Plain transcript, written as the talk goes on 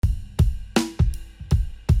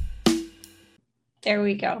There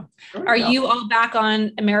we go. There we Are go. you all back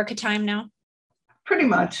on America time now? Pretty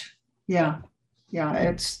much. Yeah.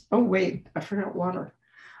 Yeah. Oh, wait, I forgot water.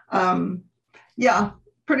 Um, yeah,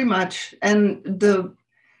 pretty much. And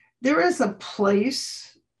there is a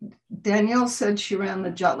place, Danielle said she ran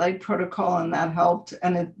the jet lag protocol and that helped.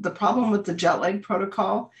 And the problem with the jet lag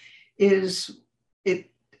protocol is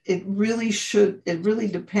it, it really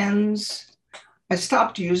depends. I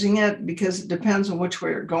stopped using it because it depends on which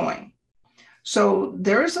way you're going. So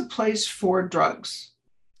there is a place for drugs.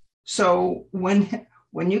 So when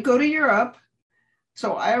you go to Europe,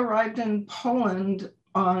 so I arrived in Poland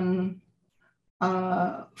on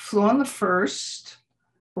flew on the first,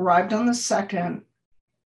 arrived on the second.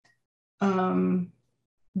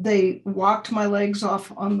 They walked my legs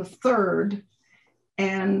off on the third,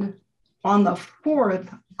 and on the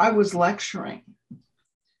fourth, I was lecturing.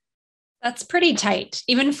 That's pretty tight,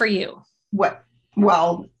 even for you. What?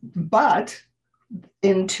 Well, but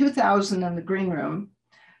in 2000 in the green room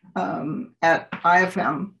at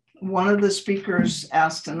IFM, one of the speakers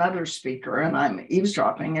asked another speaker, and I'm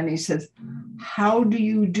eavesdropping, and he says, how do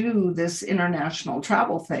you do this international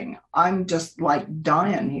travel thing? I'm just like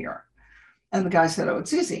dying here. And the guy said, oh,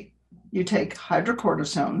 it's easy. You take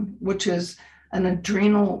hydrocortisone, which is an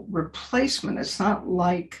adrenal replacement. It's not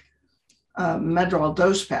like Medrol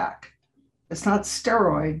dose pack. It's not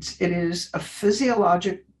steroids. It is a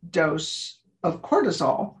physiologic dose of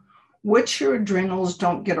cortisol, which your adrenals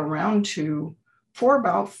don't get around to for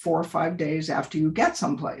about 4 or 5 days after you get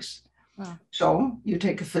someplace. Wow. So you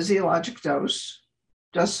take a physiologic dose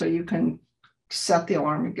just so you can set the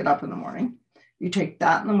alarm and get up in the morning. You take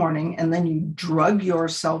that in the morning, and then you drug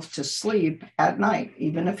yourself to sleep at night.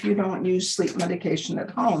 Even if you don't use sleep medication at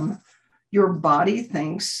home, your body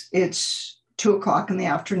thinks it's 2:00 in the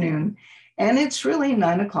afternoon, and it's really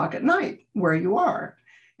 9:00 at night where you are.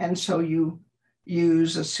 And so you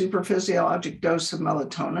use a super physiologic dose of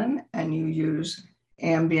melatonin, and you use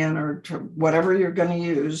Ambien or whatever you're going to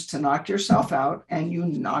use to knock yourself out, and you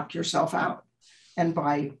knock yourself out. And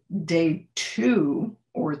by day 2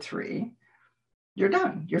 or 3, you're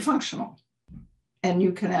done. You're functional. And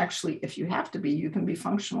you can actually, if you have to be, you can be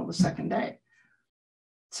functional the second day.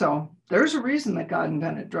 So there's a reason that God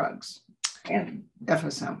invented drugs and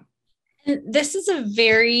FSM. This is a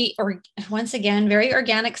once again, very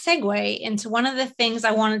organic segue into one of the things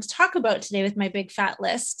I wanted to talk about today with my big fat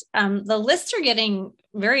list. The lists are getting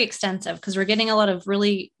very extensive because we're getting a lot of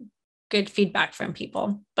really good feedback from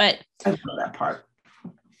people. But I love that part.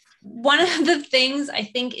 One of the things I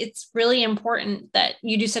think it's really important that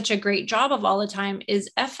you do such a great job of all the time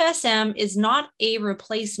is FSM is not a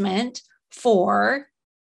replacement for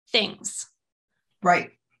things.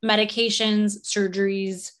 Right. Medications,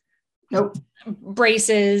 surgeries, nope,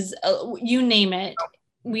 braces, you name it. Nope.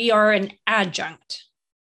 We are an adjunct.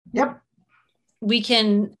 Yep. We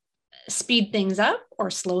can speed things up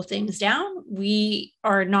or slow things down. We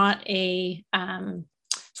are not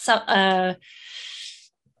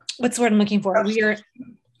what's the word I'm looking for? We are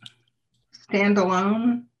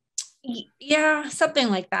standalone. Yeah, something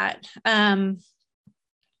like that.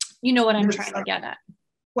 You know what I'm trying to get at.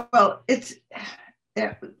 Well,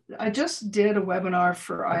 I just did a webinar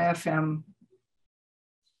for IFM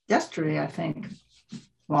yesterday, I think, a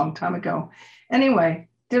long time ago. Anyway,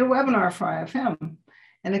 did a webinar for IFM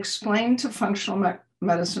and explained to functional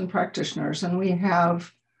medicine practitioners, and we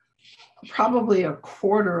have probably a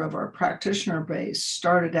quarter of our practitioner base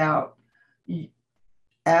started out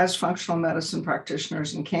as functional medicine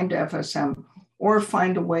practitioners and came to FSM, or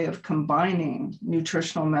find a way of combining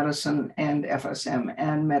nutritional medicine and FSM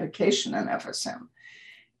and medication and FSM.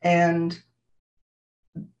 And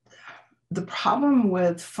the problem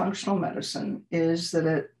with functional medicine is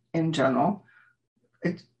that in general,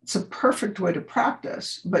 it's a perfect way to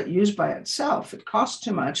practice, but used by itself, it costs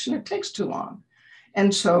too much and it takes too long.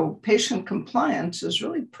 And so patient compliance is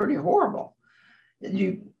really pretty horrible.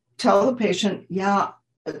 You tell the patient, yeah,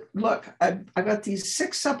 look, I got these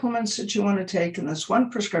 6 supplements that you want to take in this one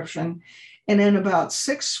prescription. And in about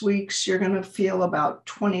 6 weeks, you're going to feel about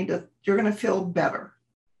you're going to feel better.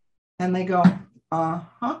 And they go,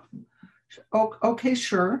 uh-huh. Oh, okay,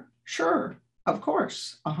 sure, of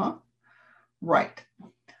course. Uh-huh. Right.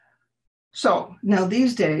 So now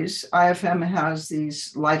these days, IFM has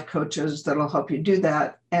these life coaches that'll help you do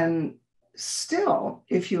that. And still,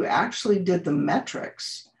 if you actually did the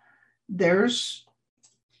metrics, there's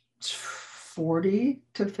 40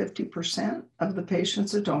 to 50% of the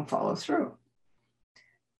patients that don't follow through.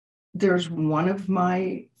 There's one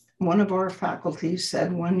of our faculty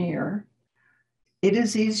said one year, it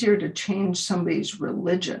is easier to change somebody's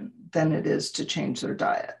religion than it is to change their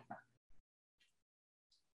diet.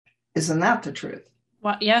 Isn't that the truth?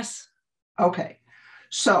 Well, yes. Okay.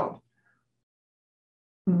 So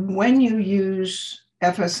when you use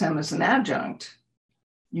FSM as an adjunct,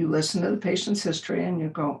 you listen to the patient's history and you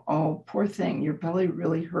go, oh, poor thing, your belly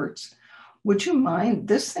really hurts. Would you mind?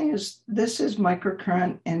 This is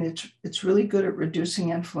microcurrent, and it's really good at reducing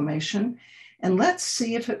inflammation. And let's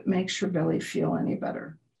see if it makes your belly feel any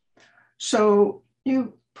better. So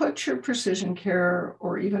you put your precision care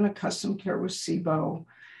or even a custom care with SIBO,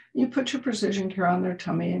 you put your precision care on their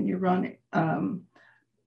tummy and you run,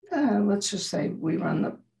 let's just say we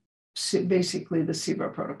run basically the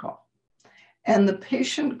SIBO protocol. And the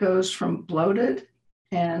patient goes from bloated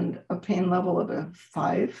and a pain level of a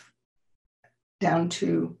 5 down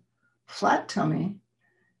to flat tummy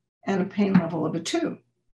and a pain level of a 2.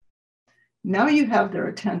 Now you have their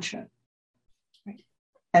attention.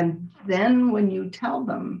 And then when you tell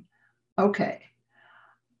them, okay,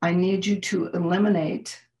 I need you to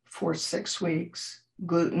eliminate for 6 weeks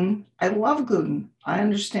gluten. I love gluten. I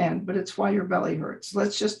understand, but it's why your belly hurts.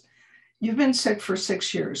 You've been sick for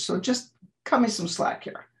 6 years, so just cut me some slack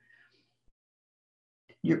here.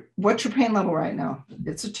 What's your pain level right now?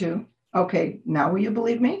 It's a 2. Okay, now will you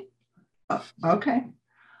believe me? Okay.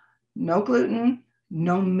 No gluten,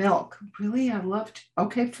 no milk. Really?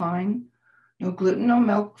 Okay, fine. No gluten, no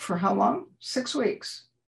milk for how long? 6 weeks.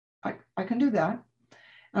 I can do that.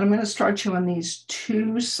 And I'm going to start you on these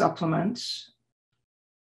 2 supplements.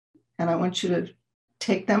 And I want you to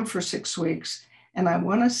take them for 6 weeks. And I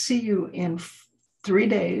want to see you in 3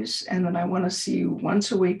 days. And then I want to see you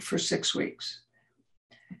once a week for 6 weeks.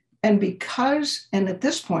 And at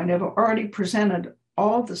this point, I've already presented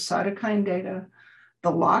all the cytokine data,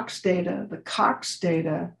 the LOX data, the COX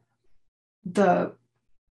data, the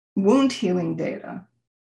wound healing data,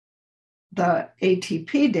 the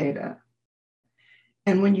ATP data.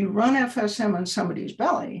 And when you run FSM on somebody's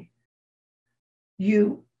belly,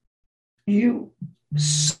 you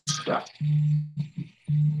stop.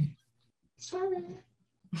 Sorry.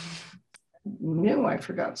 Knew I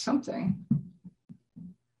forgot something.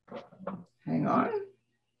 Hang on.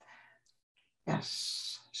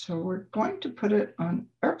 Yes. So we're going to put it on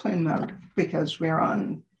airplane mode because we're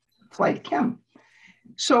on flight chem.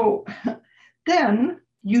 So then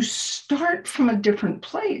you start from a different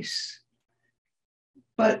place.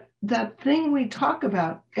 But that thing we talk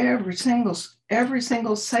about every single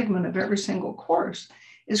segment of every single course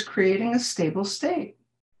is creating a stable state.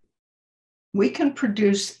 We can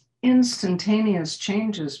produce instantaneous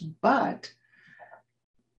changes, but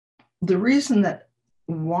the reason that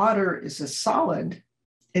water is a solid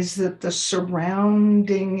is that the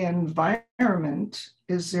surrounding environment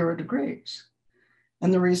is 0 degrees.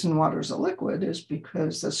 And the reason water is a liquid is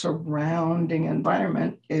because the surrounding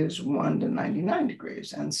environment is 1 to 99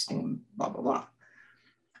 degrees and steam, blah, blah, blah.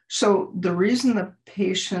 So the reason the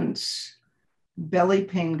patient's belly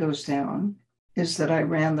pain goes down is that I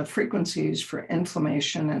ran the frequencies for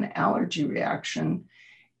inflammation and allergy reaction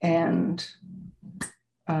and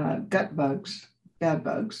gut bugs, bad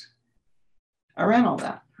bugs. I ran all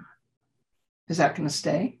that. Is that going to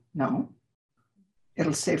stay? No.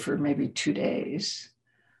 It'll stay for maybe 2 days,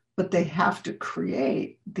 but they have to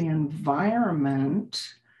create the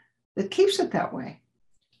environment that keeps it that way.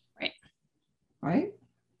 Right. Right?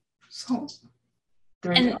 So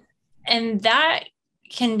and that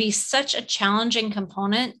can be such a challenging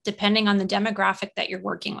component depending on the demographic that you're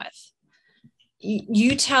working with.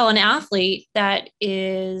 You tell an athlete that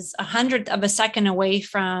is 100th of a second away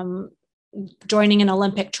from joining an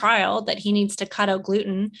Olympic trial that he needs to cut out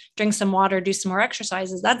gluten, drink some water, do some more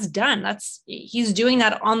exercises. That's done. He's doing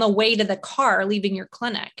that on the way to the car, leaving your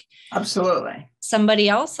clinic. Absolutely. Somebody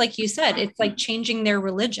else, like you said, it's like changing their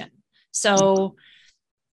religion. So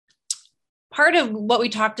part of what we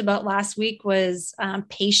talked about last week was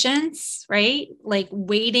patience, right? Like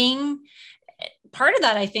waiting. Part of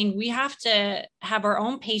that, I think we have to have our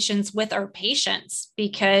own patience with our patients,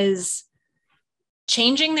 because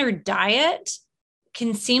changing their diet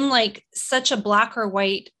can seem like such a black or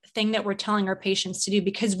white thing that we're telling our patients to do,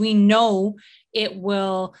 because we know it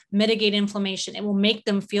will mitigate inflammation. It will make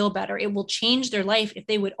them feel better. It will change their life if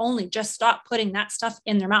they would only just stop putting that stuff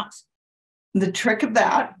in their mouth. The trick of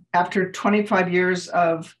that, after 25 years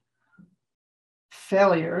of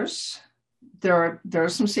failures, there are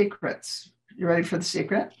some secrets. You ready for the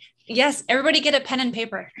secret? Yes. Everybody get a pen and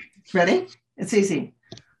paper. Ready? It's easy.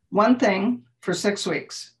 One thing for 6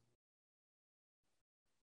 weeks.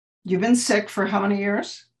 You've been sick for how many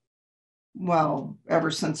years? Well,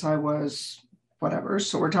 ever since I was whatever.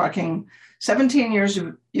 So we're talking 17 years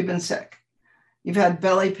you've been sick. You've had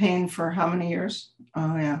belly pain for how many years?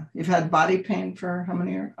 Oh, yeah. You've had body pain for how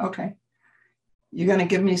many years? Okay. You're going to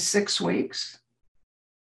give me 6 weeks?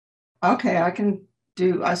 Okay,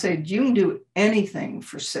 I said, you can do anything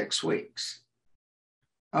for 6 weeks.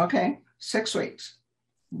 Okay, 6 weeks.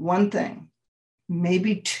 One thing,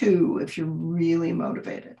 maybe 2 if you're really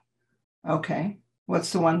motivated. Okay,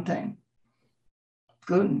 what's the one thing?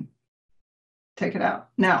 Gluten. Take it out.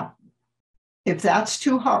 Now, if that's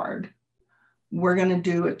too hard, we're going to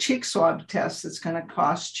do a cheek swab test that's going to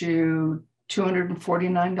cost you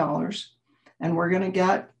 $249. And we're going to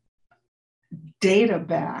get data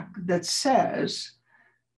back that says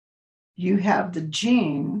you have the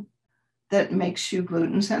gene that makes you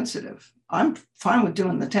gluten sensitive. I'm fine with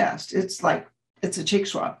doing the test. It's a cheek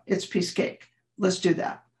swab. It's a piece of cake. Let's do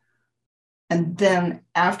that. And then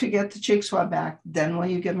after you get the cheek swab back, then will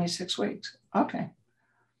you give me 6 weeks? Okay.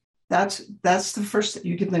 That's the first thing.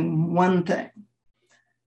 You give them one thing.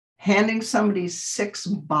 Handing somebody 6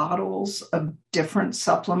 bottles of different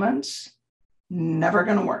supplements, never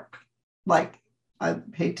going to work. Like, I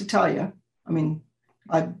hate to tell you,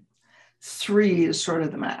 3 is sort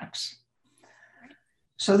of the max.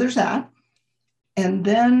 So there's that. And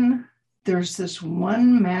then there's this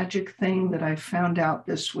one magic thing that I found out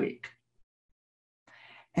this week.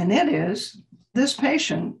 And it is this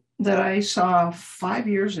patient that I saw 5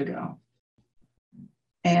 years ago.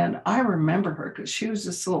 And I remember her because she was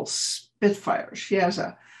this little spitfire. She has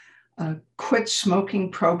a quit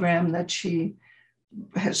smoking program that she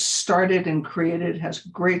has started and created, has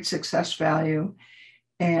great success value,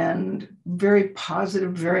 and very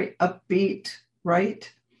positive, very upbeat, right?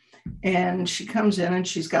 And she comes in and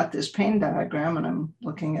she's got this pain diagram, and I'm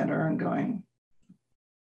looking at her and going,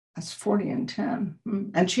 that's 40 and 10.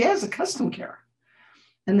 And she has a custom care.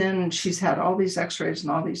 And then she's had all these x-rays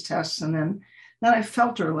and all these tests. And then I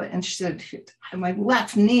felt her, and she said, my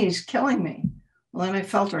left knee is killing me. Well, then I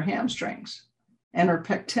felt her hamstrings and her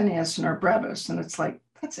pectineus and her brevis. And it's like,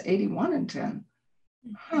 that's 81 and 10.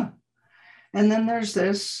 Huh. And then there's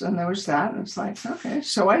this and there was that. And it's like, okay.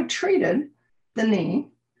 So I treated the knee,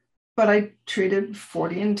 but I treated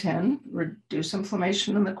 40 and 10, reduce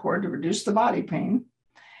inflammation in the cord to reduce the body pain,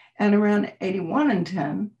 and around 81 and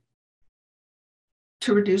 10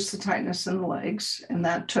 to reduce the tightness in the legs. And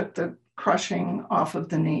that took the crushing off of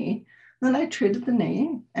the knee. Then I treated the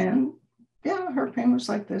knee, and yeah, her pain was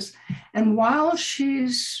like this. And while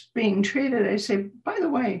she's being treated, I say, by the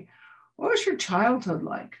way, what was your childhood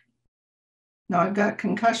like? Now I've got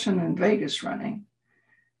concussion in Vegas running.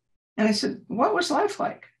 And I said, what was life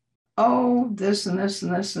like? Oh, this and this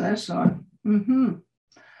and this and this. And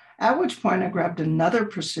At which point I grabbed another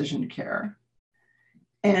precision care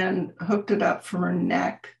and hooked it up from her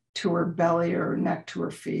neck to her belly or neck to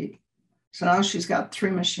her feet. So now she's got 3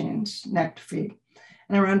 machines, neck to feet.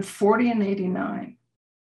 And I ran 40 and 89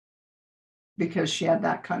 because she had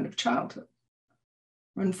that kind of childhood.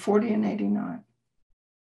 Ran 40 and 89.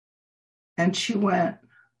 And she went,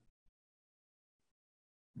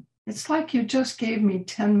 it's like you just gave me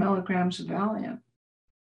 10 milligrams of Valium.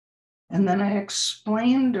 And then I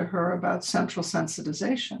explained to her about central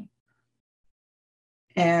sensitization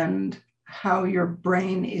and how your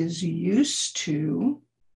brain is used to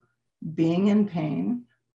being in pain.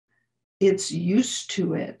 It's used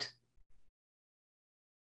to it.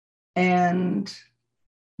 And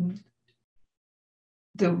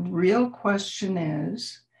the real question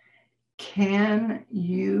is, can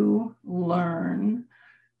you learn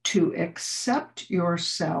to accept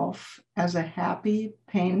yourself as a happy,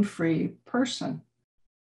 pain-free person?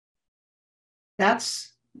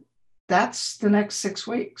 That's the next 6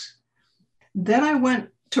 weeks. Then I went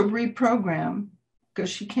to reprogram, because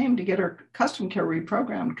she came to get her custom care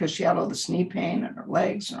reprogrammed because she had all this knee pain in her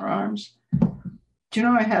legs and her arms. Do you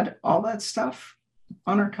know I had all that stuff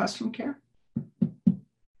on her custom care?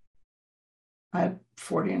 I had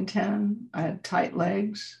 40 and 10. I had tight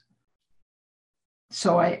legs.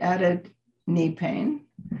 So I added knee pain,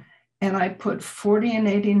 and I put 40 and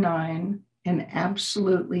 89 in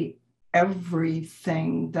absolutely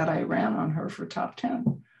everything that I ran on her for top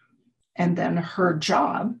 10. And then her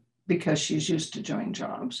job, because she's used to doing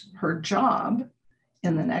jobs, her job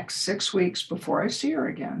in the next 6 weeks before I see her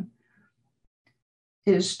again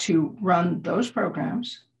is to run those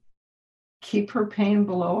programs, keep her pain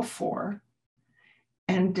below a 4,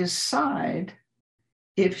 and decide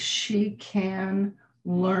if she can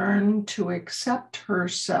learn to accept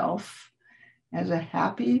herself as a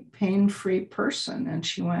happy, pain-free person. And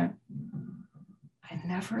she went, I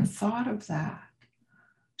never thought of that.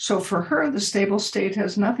 So for her, the stable state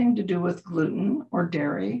has nothing to do with gluten or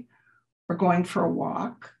dairy or going for a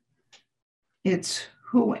walk. It's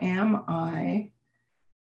who am I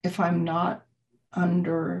if I'm not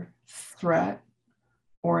under threat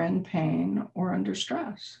or in pain or under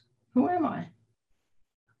stress? Who am I?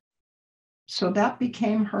 So that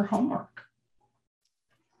became her homework.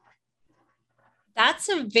 That's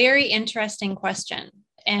a very interesting question.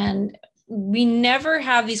 And we never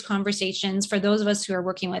have these conversations. For those of us who are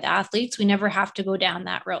working with athletes, we never have to go down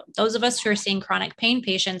that road. Those of us who are seeing chronic pain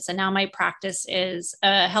patients, and now my practice is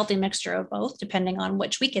a healthy mixture of both, depending on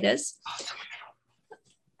which week it is.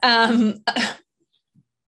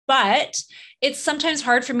 But it's sometimes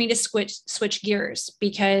hard for me to switch gears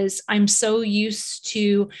because I'm so used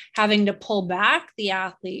to having to pull back the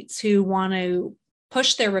athletes who want to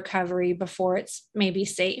push their recovery before it's maybe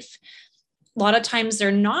safe. A lot of times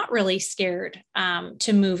they're not really scared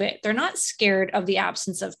to move it. They're not scared of the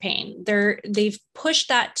absence of pain. They've pushed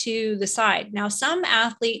that to the side. Now, some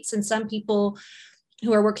athletes and some people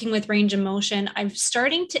who are working with range of motion, I'm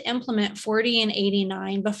starting to implement 40 and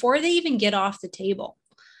 89 before they even get off the table.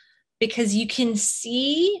 Because you can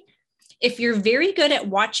see, if you're very good at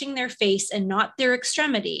watching their face and not their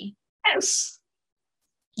extremity, yes,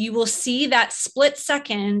 you will see that split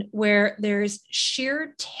second where there's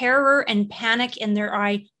sheer terror and panic in their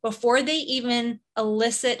eye before they even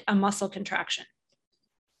elicit a muscle contraction.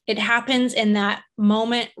 It happens in that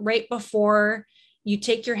moment right before you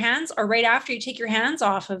take your hands, or right after you take your hands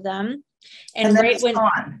off of them. And then right it's when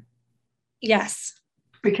gone. Yes.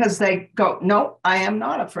 Because they go, no, I am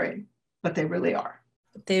not afraid, but they really are.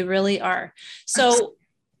 They really are. So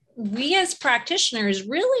we as practitioners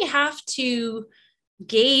really have to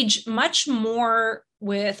gauge much more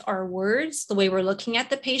with our words, the way we're looking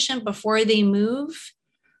at the patient before they move,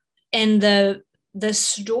 and the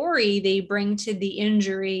story they bring to the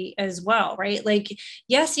injury as well, right? Like,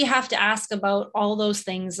 yes, you have to ask about all those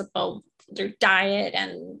things about their diet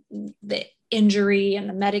and the injury and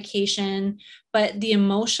the medication, but the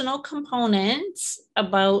emotional components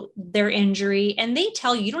about their injury, and they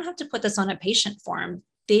tell you, you don't have to put this on a patient form.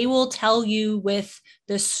 They will tell you with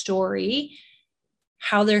the story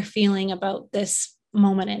how they're feeling about this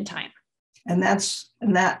moment in time. And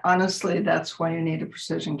that honestly, that's why you need a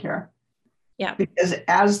precision care. Yeah. Because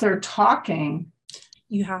as they're talking,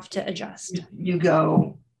 you have to adjust. You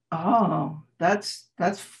go, oh, that's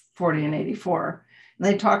 40 and 84. And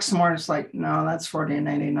they talk some more. It's like, no, that's 40 and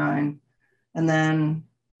 89. And then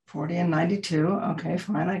 40 and 92. Okay,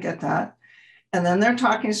 fine. I get that. And then they're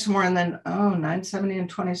talking some more. And then, oh, 970 and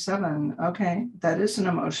 27. Okay, that is an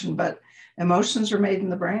emotion, but emotions are made in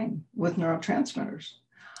the brain with neurotransmitters.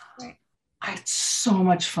 Right. I had so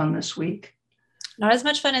much fun this week. Not as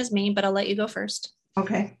much fun as me, but I'll let you go first.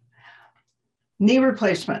 Okay. Knee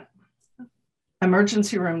replacement.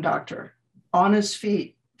 Emergency room doctor. On his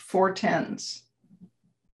feet, 410s.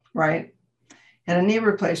 Right? And a knee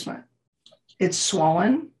replacement. It's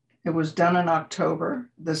swollen. It was done in October.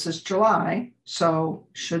 This is July, so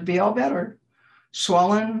should be all better.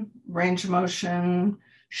 Swollen, range of motion,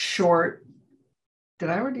 short. Did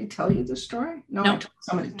I already tell you the story? No.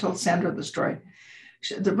 I told Sandra the story.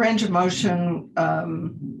 The range of motion,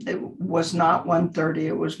 it was not 130,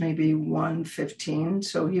 it was maybe 115.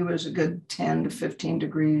 So he was a good 10 to 15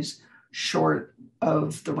 degrees short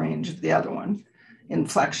of the range of the other one in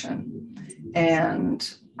flexion. And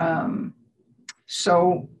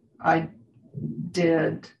so I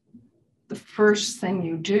did the first thing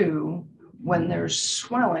you do when there's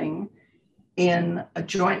swelling in a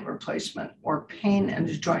joint replacement or pain in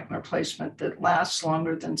a joint replacement that lasts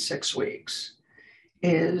longer than 6 weeks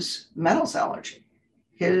is metals allergy.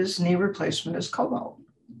 His knee replacement is cobalt.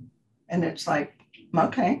 And it's like,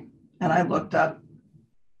 okay. And I looked up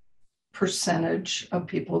percentage of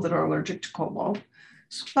people that are allergic to cobalt.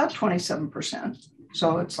 It's about 27%.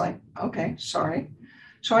 So it's like, okay, sorry.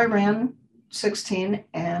 So I ran 16,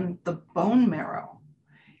 and the bone marrow.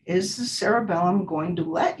 Is the cerebellum going to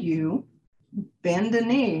let you bend a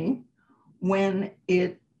knee when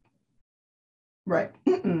it, right?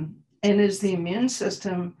 And is the immune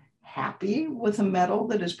system happy with a metal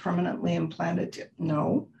that is permanently implanted?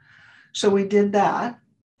 No. So we did that.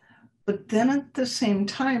 But then at the same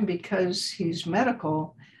time, because he's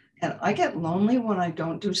medical, and I get lonely when I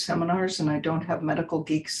don't do seminars and I don't have medical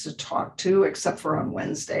geeks to talk to, except for on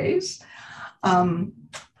Wednesdays.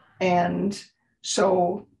 And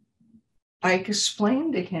so I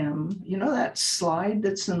explained to him, you know, that slide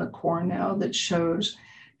that's in the core now that shows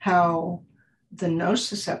how the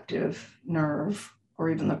nociceptive nerve, or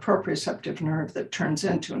even the proprioceptive nerve that turns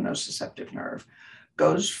into a nociceptive nerve,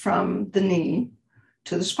 goes from the knee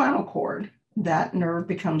to the spinal cord. That nerve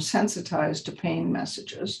becomes sensitized to pain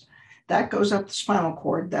messages. That goes up the spinal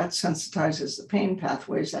cord. That sensitizes the pain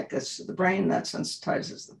pathways. That gets to the brain. That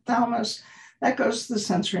sensitizes the thalamus. That goes to the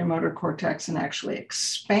sensory motor cortex and actually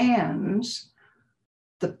expands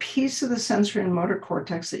the piece of the sensory and motor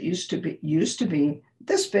cortex that used to be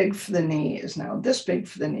this big for the knee is now this big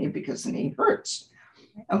for the knee because the knee hurts.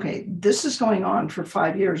 Okay, this is going on for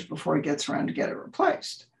 5 years before he gets around to get it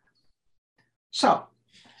replaced. So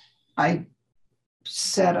I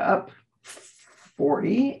set up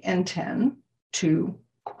 40 and 10 to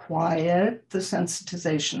quiet the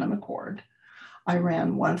sensitization in the cord. I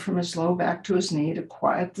ran one from his low back to his knee to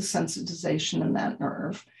quiet the sensitization in that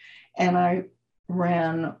nerve. And I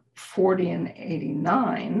ran 40 and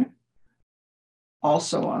 89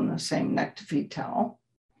 also on the same neck to feet towel.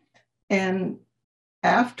 And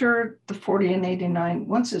after the 40 and 89,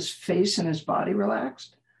 once his face and his body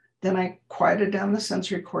relaxed, then I quieted down the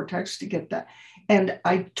sensory cortex to get that. And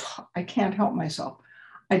I can't help myself.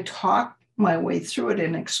 I talked my way through it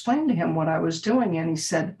and explained to him what I was doing. And he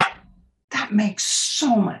said, that makes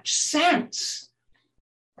so much sense,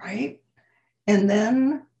 right? And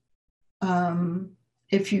then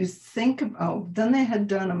if you think of, then they had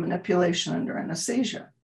done a manipulation under anesthesia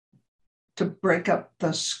to break up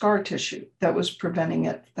the scar tissue that was preventing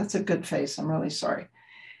it. That's a good face. I'm really sorry.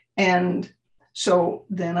 And so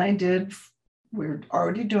then we're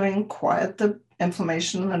already doing quiet the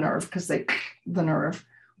inflammation in the nerve because the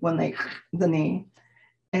knee.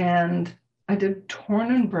 And I did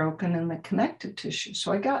torn and broken in the connective tissue.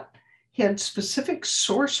 So he had specific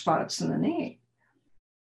sore spots in the knee.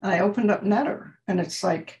 And I opened up Netter and it's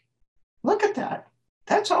like, look at that.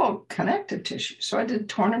 That's all connective tissue. So I did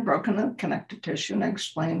torn and broken in the connective tissue and I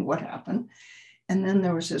explained what happened. And then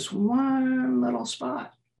there was this one little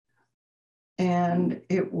spot. And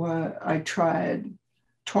I tried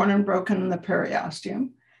torn and broken in the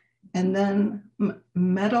periosteum, and then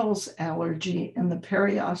metals allergy in the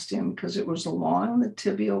periosteum because it was along the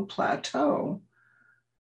tibial plateau.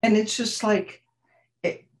 And it's just like,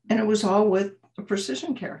 and it was all with a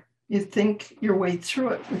precision care. You think your way through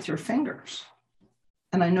it with your fingers.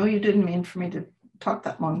 And I know you didn't mean for me to talk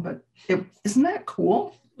that long, but isn't that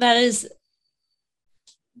cool? That is,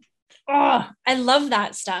 I love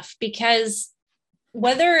that stuff because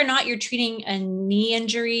whether or not you're treating a knee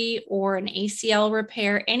injury or an ACL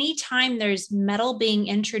repair, anytime there's metal being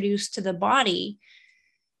introduced to the body,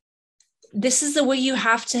 this is the way you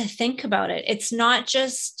have to think about it. It's not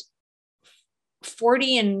just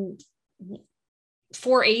 40 and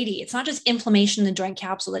 480. It's not just inflammation in the joint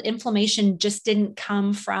capsule. That inflammation just didn't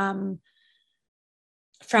come from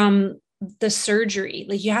the surgery.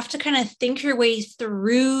 Like you have to kind of think your way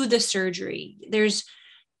through the surgery. There's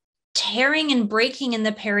tearing and breaking in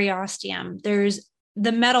the periosteum. There's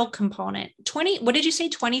the metal component. What did you say?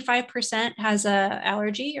 25% has a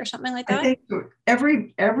allergy or something like that? I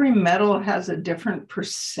think every metal has a different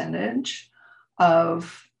percentage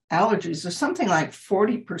of allergies. There's something like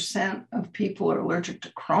 40% of people are allergic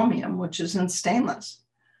to chromium, which is in stainless.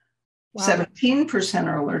 Wow. 17%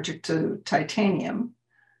 are allergic to titanium.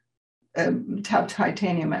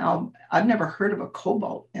 Titanium. I've never heard of a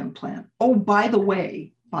cobalt implant. Oh, by the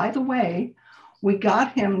way, we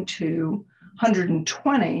got him to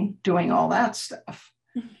 120 doing all that stuff.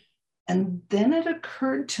 And then it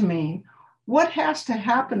occurred to me, what has to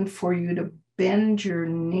happen for you to bend your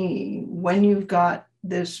knee when you've got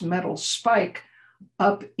this metal spike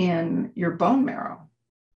up in your bone marrow?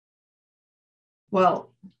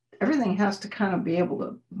 Well, everything has to kind of be able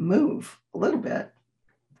to move a little bit.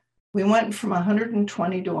 We went from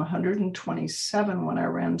 120 to 127 when I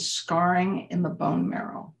ran scarring in the bone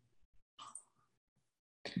marrow.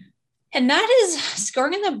 And that is,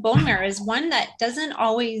 scarring in the bone marrow is one that doesn't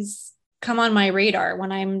always come on my radar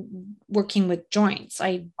when I'm working with joints.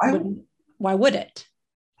 Why would it?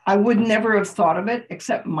 I would never have thought of it,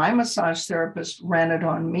 except my massage therapist ran it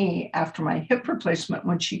on me after my hip replacement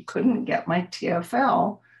when she couldn't get my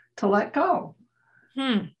TFL to let go.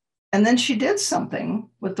 And then she did something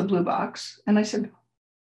with the blue box. And I said,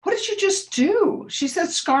 what did you just do? She said,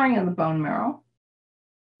 scarring in the bone marrow.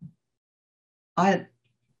 I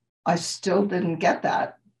still didn't get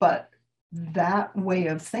that, but that way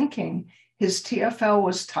of thinking, his TFL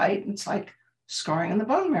was tight. It's like scarring in the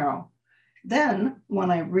bone marrow. Then when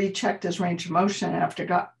I rechecked his range of motion after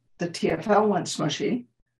the TFL went smushy,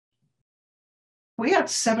 we got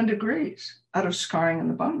 7 degrees out of scarring in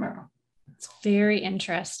the bone marrow. It's very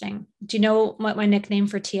interesting. Do you know what my nickname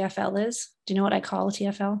for TFL is? Do you know what I call a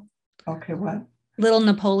TFL? Okay, what? Little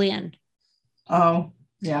Napoleon. Oh,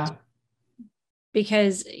 yeah.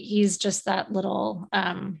 Because he's just that little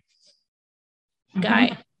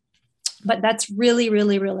guy. But that's really,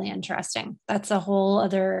 really, really interesting. That's a whole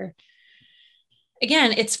other,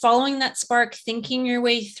 again, it's following that spark, thinking your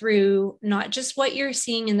way through not just what you're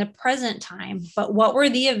seeing in the present time, but what were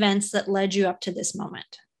the events that led you up to this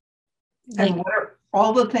moment? And what are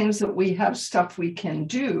all the things that we have stuff we can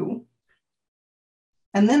do?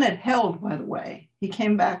 And then it held, by the way. He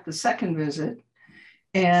came back the second visit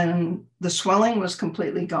and the swelling was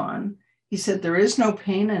completely gone. He said, there is no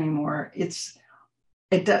pain anymore.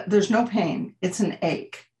 There's no pain. It's an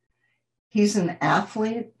ache. He's an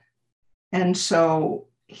athlete. And so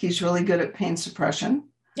he's really good at pain suppression.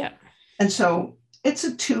 Yeah. And so it's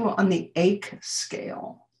a 2 on the ache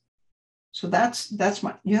scale. So that's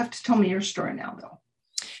you have to tell me your story now, though.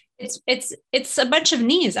 It's a bunch of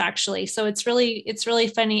knees, actually. So it's really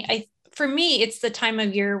funny. For me, it's the time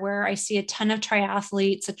of year where I see a ton of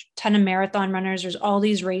triathletes, a ton of marathon runners. There's all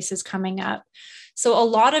these races coming up. So a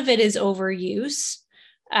lot of it is overuse.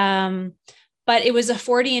 But it was a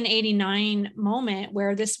 40 and 89 moment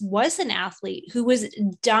where this was an athlete who was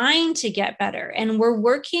dying to get better. And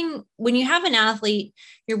when you have an athlete,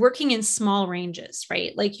 you're working in small ranges,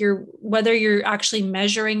 right? Like whether you're actually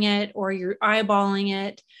measuring it or you're eyeballing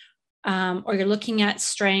it, or you're looking at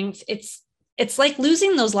strength, it's like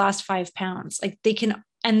losing those last 5 pounds. Like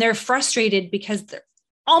and they're frustrated because they're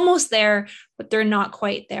almost there, but they're not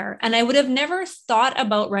quite there. And I would have never thought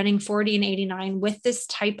about running 40 and 89 with this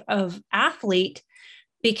type of athlete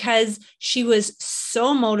because she was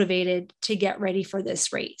so motivated to get ready for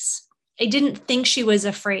this race. I didn't think she was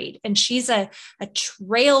afraid. And she's a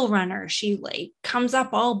trail runner. She comes up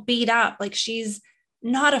all beat up. Like she's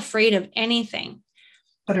not afraid of anything.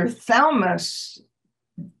 But her thalamus,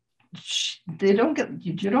 you don't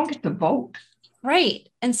get the vote. Right.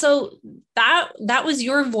 And so that was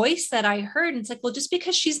your voice that I heard. And it's like, well, just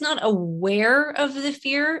because she's not aware of the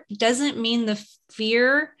fear doesn't mean the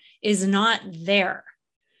fear is not there.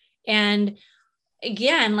 And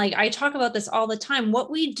again, like I talk about this all the time, what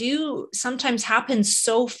we do sometimes happens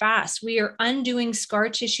so fast. We are undoing scar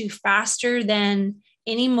tissue faster than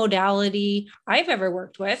any modality I've ever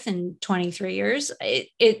worked with in 23 years.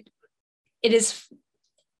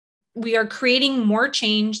 We are creating more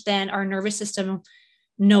change than our nervous system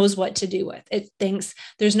knows what to do with. It thinks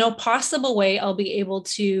there's no possible way I'll be able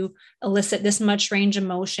to elicit this much range of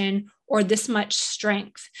motion or this much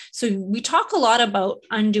strength. So we talk a lot about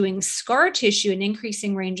undoing scar tissue and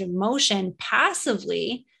increasing range of motion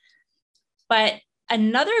passively, but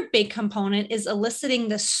another big component is eliciting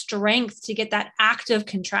the strength to get that active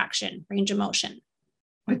contraction range of motion,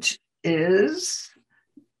 which is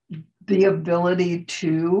the ability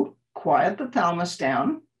to quiet the thalamus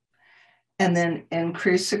down and then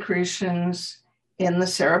increase secretions in the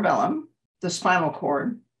cerebellum, the spinal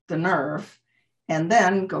cord, the nerve, and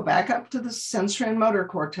then go back up to the sensory and motor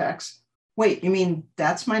cortex. Wait, you mean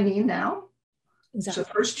that's my knee now? Exactly. So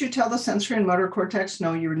first you tell the sensory and motor cortex,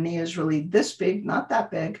 no, your knee is really this big, not that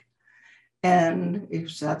big. And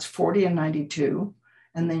that's 40 and 92.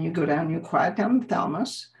 And then you go down, you quiet down the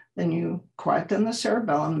thalamus. Then you quiet down the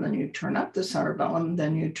cerebellum, then you turn up the cerebellum,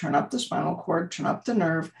 then you turn up the spinal cord, turn up the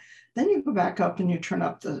nerve, then you go back up and you turn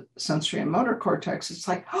up the sensory and motor cortex. It's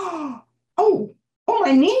like, oh,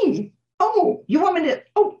 my knee. Oh, you want me to,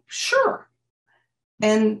 sure.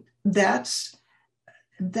 And that's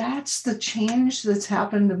the change that's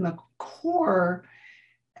happened in the core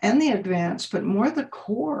and the advanced, but more the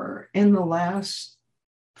core in the last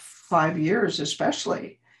 5 years,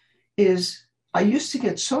 especially, is I used to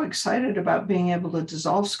get so excited about being able to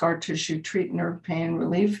dissolve scar tissue, treat nerve pain,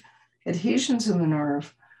 relieve adhesions in the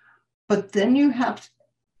nerve. But then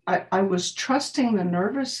I was trusting the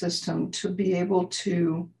nervous system to be able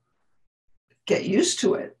to get used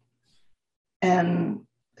to it. And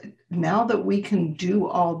now that we can do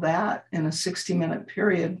all that in a 60-minute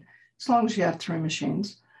period, as long as you have 3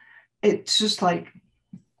 machines, it's just like,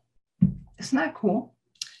 isn't that cool?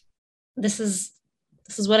 This is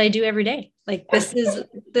what I do every day. Like this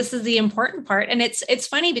is the important part. And it's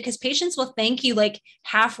funny because patients will thank you like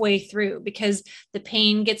halfway through because the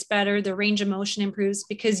pain gets better, the range of motion improves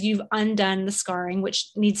because you've undone the scarring, which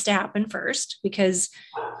needs to happen first because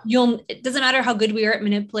it doesn't matter how good we are at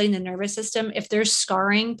manipulating the nervous system. If there's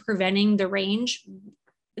scarring preventing the range,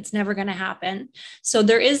 it's never going to happen. So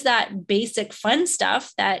there is that basic fun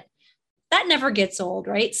stuff that never gets old,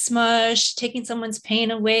 right? Smush, taking someone's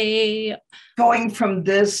pain away. Going from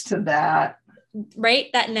this to that. Right?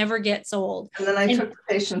 That never gets old. And then I took the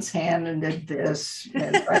patient's hand and did this.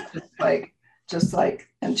 And I just like,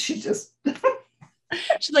 and she just.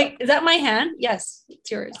 She's like, is that my hand? Yes, it's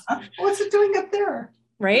yours. What's it doing up there?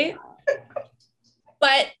 Right?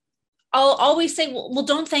 But I'll always say, well,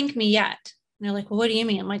 don't thank me yet. And they're like, well, what do you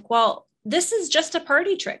mean? I'm like, well, this is just a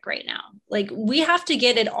party trick right now. Like, we have to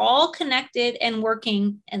get it all connected and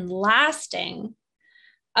working and lasting.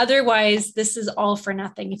 Otherwise, this is all for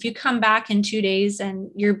nothing. If you come back in 2 days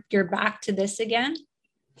and you're back to this again,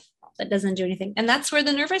 that doesn't do anything. And that's where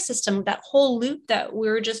the nervous system, that whole loop that we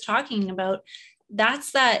were just talking about,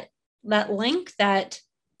 that's that link that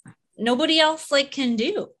nobody else like can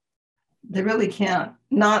do. They really can't.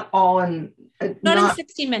 Not all in not in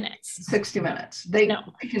 60 minutes. 60 minutes. They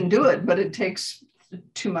can do it, but it takes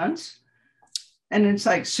 2 months. And it's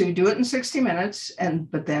like, so you do it in 60 minutes.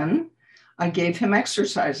 But then I gave him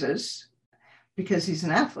exercises because he's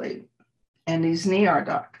an athlete and he's an ER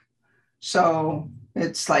doc. So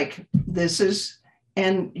it's like,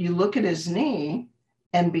 and you look at his knee,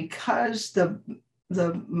 and because the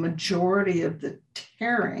majority of the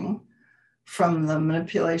tearing from the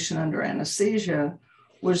manipulation under anesthesia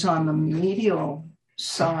was on the medial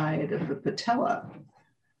side of the patella,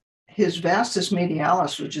 his vastus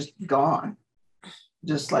medialis was just gone.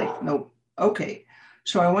 Just like, nope. Okay.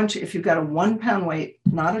 So I want you, if you've got a 1 pound weight,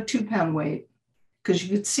 not a 2 pound weight, because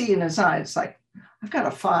you could see in his eyes, like, I've got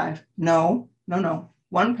a 5. No.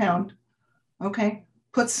 1 pound. Okay.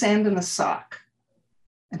 Put sand in a sock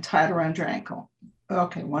and tie it around your ankle.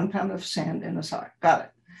 Okay. 1 pound of sand in a sock. Got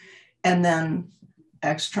it. And then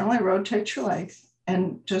externally rotate your leg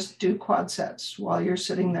and just do quad sets while you're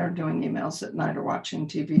sitting there doing emails at night or watching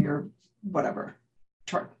TV or whatever.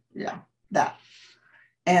 Yeah, that.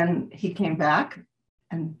 And he came back,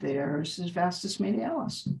 and there's his vastus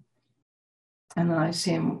medialis. And then I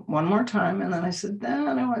see him one more time. And then I said,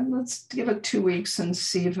 no, let's give it 2 weeks and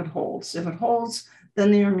see if it holds. If it holds,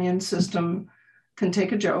 then the immune system can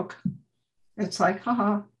take a joke. It's like,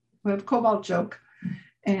 haha, we have a cobalt joke.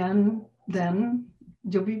 And then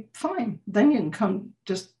you'll be fine. Then you can come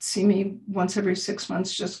just see me once every 6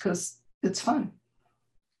 months just because it's fun.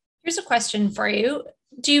 Here's a question for you.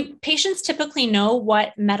 Do patients typically know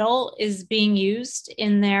what metal is being used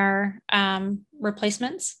in their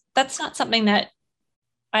replacements? That's not something that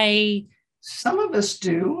Some of us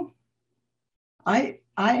do. I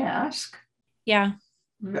ask. Yeah.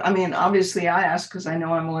 I mean, obviously I ask because I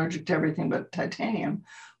know I'm allergic to everything but titanium,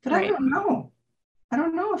 but right. I don't know. I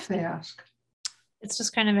don't know if they ask. It's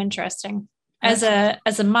just kind of interesting. As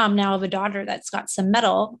a mom now of a daughter that's got some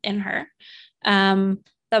metal in her,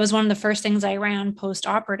 that was one of the first things I ran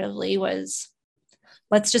post-operatively was,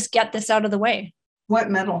 let's just get this out of the way. What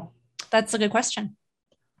metal? That's a good question.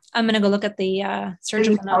 I'm going to go look at the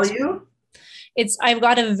surgical notes. Tell you? I've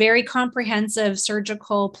got a very comprehensive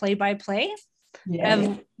surgical play-by-play.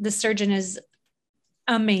 The surgeon is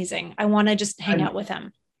amazing. I want to just hang out with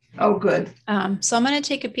him. Oh, good. So I'm going to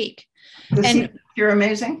take a peek. You're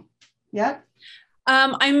amazing. Yeah.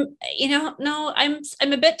 I'm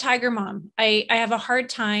a bit tiger mom. I have a hard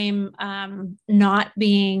time not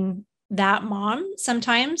being that mom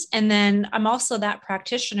sometimes. And then I'm also that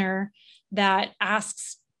practitioner that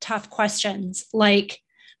asks tough questions like,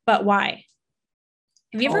 but why?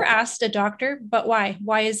 Have you ever asked a doctor, but why?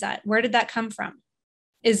 Why is that? Where did that come from?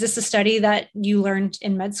 Is this a study that you learned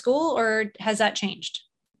in med school, or has that changed?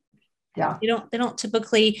 Yeah. They don't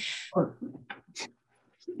typically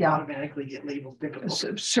automatically get labeled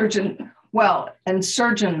difficult. Surgeon, and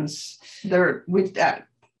surgeons, the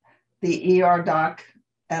ER doc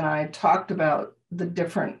and I talked about the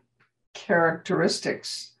different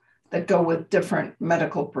characteristics that go with different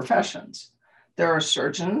medical professions. There are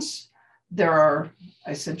surgeons.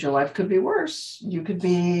 I said, your life could be worse. You could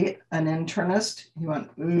be an internist. He went,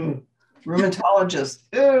 ooh, rheumatologist,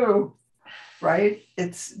 ooh, right?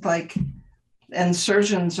 It's like, and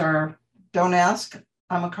surgeons don't ask.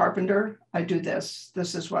 I'm a carpenter. I do this.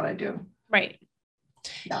 This is what I do. Right.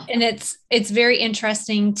 Yeah. And it's very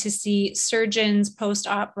interesting to see surgeons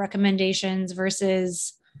post-op recommendations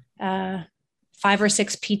versus 5 or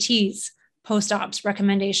 6 PTs post-ops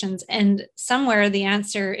recommendations. And somewhere the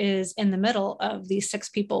answer is in the middle of these 6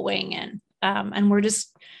 people weighing in. And we're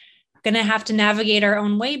just going to have to navigate our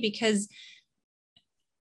own way, because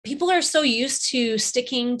people are so used to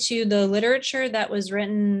sticking to the literature that was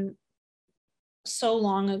written so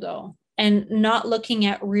long ago and not looking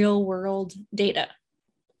at real world data.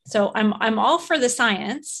 So I'm all for the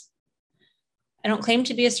science. I don't claim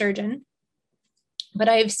to be a surgeon, but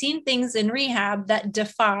I've seen things in rehab that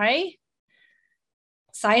defy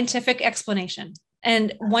scientific explanation.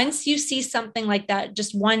 And once you see something like that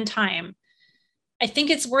just one time, I think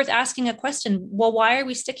it's worth asking a question. Well, why are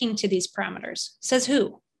we sticking to these parameters? Says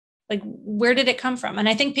who? Like, where did it come from? And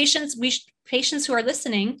I think patients who are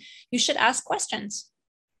listening, you should ask questions.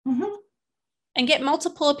 Mm-hmm. and get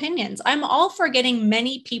multiple opinions. I'm all for getting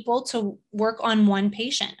many people to work on one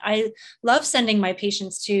patient. I love sending my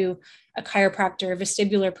patients to a chiropractor, a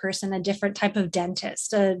vestibular person, a different type of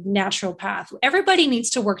dentist, a naturopath. Everybody needs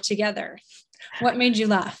to work together. What made you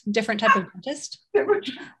laugh? Different type of dentist?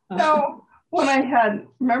 No,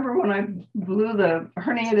 remember when I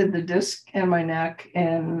herniated the disc in my neck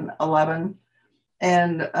in 11?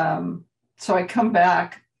 And so I come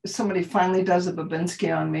back, somebody finally does a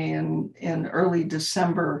Babinski on me in early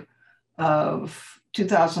December of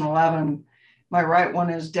 2011. My right one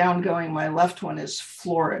is downgoing. My left one is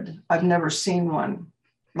florid. I've never seen one,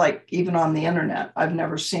 like even on the internet, I've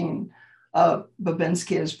never seen a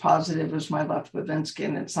Babinski as positive as my left Babinski.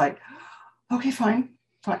 And it's like, okay, fine,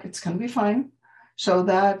 it's going to be fine. So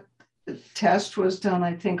that test was done,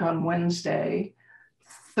 I think, on Wednesday.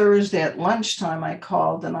 Thursday at lunchtime, I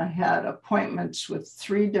called and I had appointments with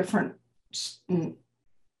three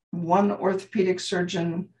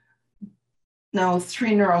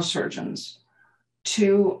neurosurgeons,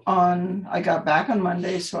 I got back on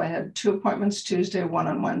Monday. So I had 2 appointments Tuesday, 1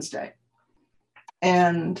 on Wednesday.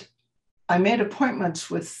 And I made appointments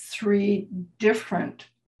with 3 different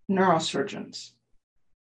neurosurgeons.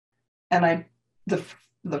 And the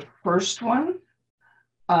first one,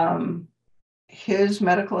 his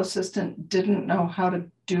medical assistant didn't know how to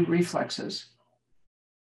do reflexes.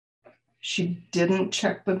 She didn't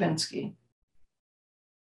check Babinski.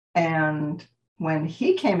 And when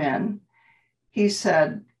he came in, he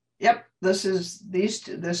said, yep, this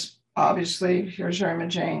obviously, here's your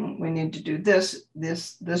imaging. We need to do this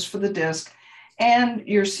for the disc. And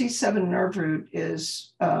your C7 nerve root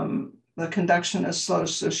is, the conduction is slow.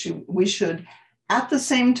 So we should, at the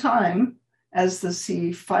same time as the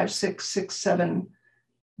C5, 6, 6, 7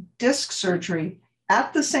 disc surgery,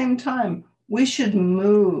 at the same time, we should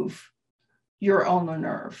move your ulnar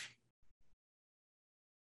nerve.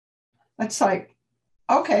 It's like,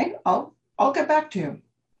 okay, I'll get back to you.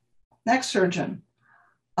 Next surgeon.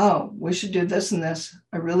 Oh, we should do this and this.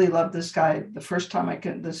 I really love this guy. The first time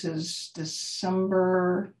this is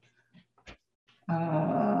December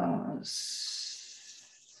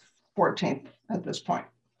 14th at this point.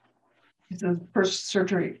 The first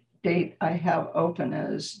surgery date I have open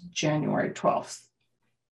is January 12th.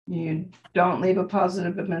 You don't leave a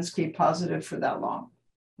positive Babinski positive for that long.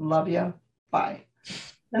 Love you. Bye.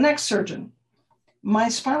 The next surgeon. My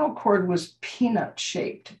spinal cord was peanut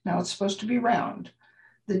shaped. Now it's supposed to be round.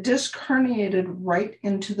 The disc herniated right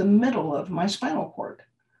into the middle of my spinal cord.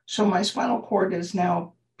 So my spinal cord is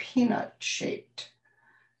now peanut shaped.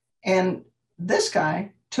 And this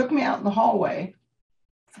guy took me out in the hallway,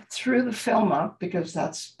 threw the film up, because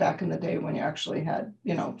that's back in the day when you actually had,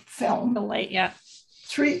 film. The light, yeah.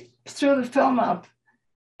 Threw the film up,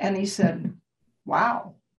 and he said,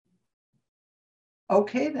 wow.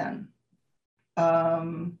 Okay, then.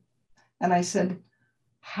 And I said,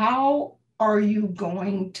 how are you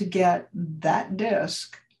going to get that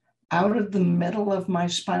disc out of the middle of my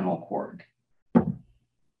spinal cord?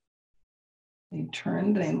 He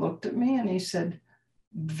turned and he looked at me and he said,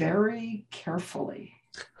 very carefully.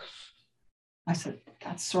 I said,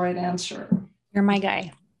 that's the right answer. You're my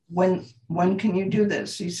guy. When can you do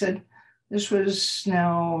this? He said, this was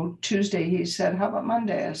now Tuesday. He said, how about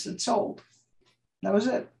Monday? I said, sold. That was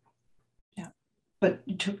it. Yeah. But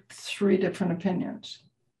you took 3 different opinions.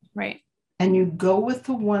 Right. And you go with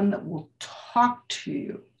the one that will talk to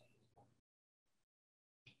you.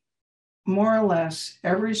 More or less,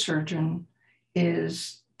 every surgeon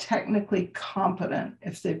is technically competent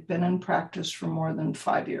if they've been in practice for more than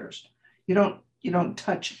 5 years. You don't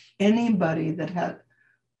touch anybody that had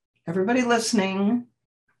everybody listening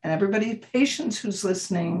and everybody patients who's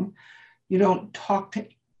listening. You don't talk to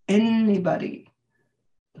anybody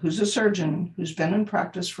who's a surgeon who's been in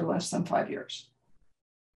practice for less than 5 years,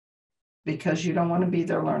 because you don't want to be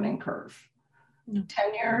their learning curve. No.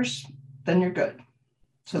 10 years, then you're good.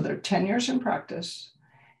 So they're 10 years in practice,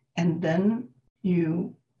 and then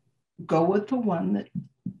you go with the one that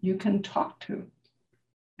you can talk to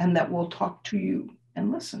and that will talk to you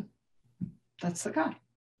and listen. That's the guy.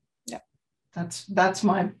 Yeah. That's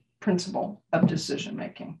my principle of decision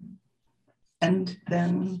making. And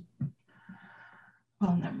then,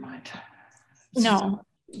 well, never mind. No.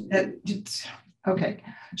 Okay.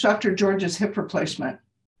 So after George's hip replacement,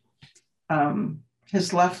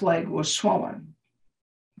 his left leg was swollen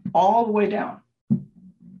all the way down.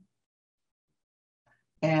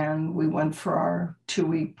 And we went for our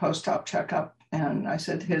 2-week post-op checkup. And I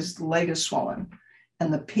said, his leg is swollen.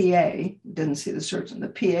 And the PA, didn't see the surgeon, the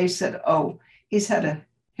PA said, oh, he's had a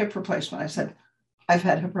hip replacement. I said, I've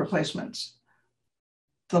had hip replacements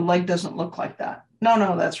the leg doesn't look like that.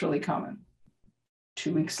 No, that's really common.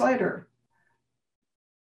 2 weeks later,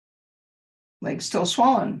 leg still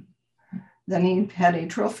swollen. Then he had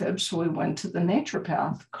atrial fib, so we went to the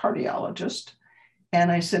naturopath cardiologist,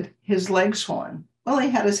 and I said, his leg's swollen. Well, he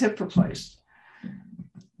had his hip replaced.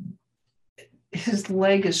 His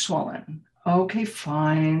leg is swollen. Okay,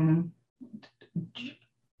 fine.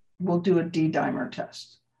 We'll do a D-dimer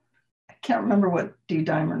test. I can't remember what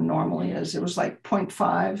D-dimer normally is. It was like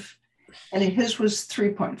 0.5, and his was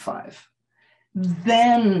 3.5.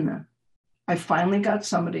 Then I finally got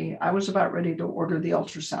somebody, I was about ready to order the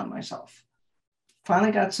ultrasound myself.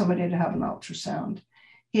 Finally got somebody to have an ultrasound.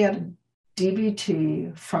 He had a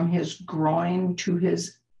DVT from his groin to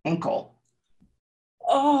his ankle.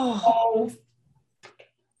 Oh,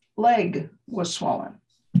 leg was swollen.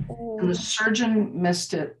 And the surgeon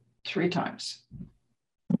missed it 3 times.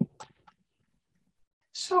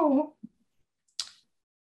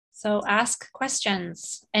 So ask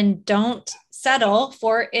questions and don't settle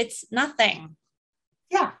for it's nothing.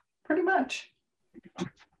 Yeah, pretty much.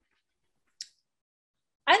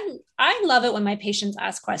 I love it when my patients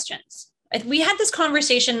ask questions. We had this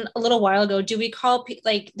conversation a little while ago. Do we call,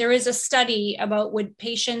 like, there is a study about would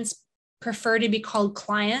patients prefer to be called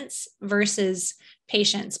clients versus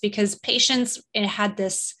patients, because patients had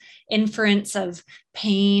this inference of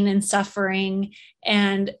pain and suffering,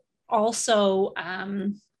 and also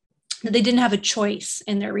that they didn't have a choice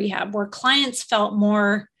in their rehab, where clients felt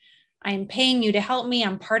more, I'm paying you to help me,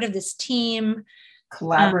 I'm part of this team.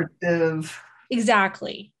 Collaborative.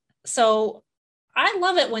 Exactly. So I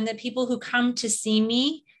love it when the people who come to see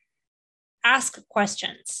me ask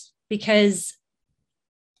questions, because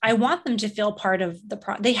I want them to feel part of the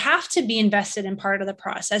process. They have to be invested in part of the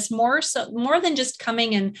process, more than just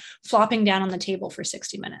coming and flopping down on the table for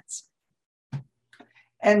 60 minutes.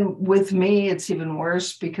 And with me, it's even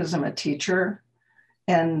worse because I'm a teacher,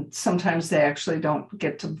 and sometimes they actually don't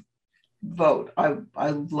get to vote.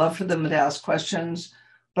 I love for them to ask questions,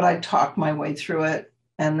 but I talk my way through it.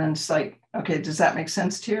 And then it's like, okay, does that make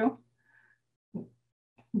sense to you?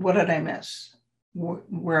 What did I miss?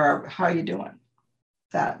 How are you doing?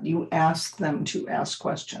 That you ask them to ask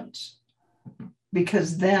questions.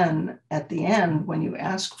 Because then at the end, when you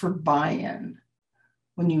ask for buy-in,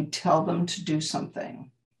 when you tell them to do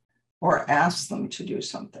something or ask them to do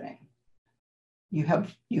something, you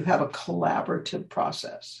have a collaborative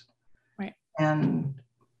process. Right. And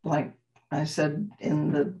like I said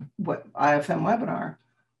in the IFM webinar,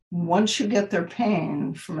 once you get their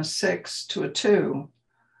pain from a 6 to a 2,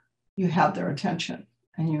 you have their attention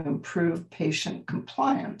and you improve patient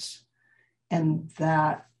compliance, and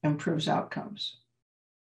that improves outcomes.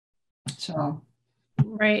 So,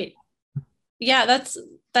 right. Yeah, that's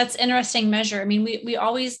interesting measure. I mean, you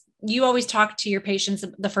always talk to your patients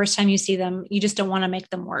the first time you see them. You just don't want to make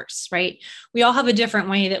them worse, right? We all have a different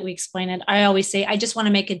way that we explain it. I always say, I just want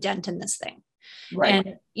to make a dent in this thing. right.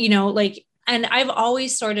 And, and I've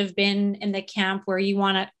always sort of been in the camp where you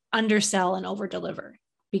want to undersell and over deliver,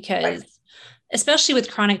 because especially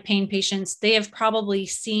with chronic pain patients, they have probably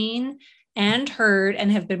seen and heard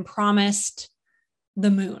and have been promised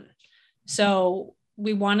the moon. So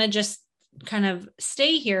we want to just kind of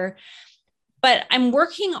stay here. But I'm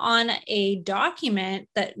working on a document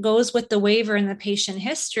that goes with the waiver and the patient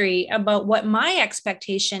history about what my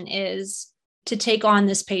expectation is to take on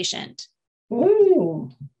this patient.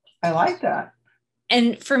 Ooh, I like that.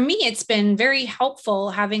 And for me, it's been very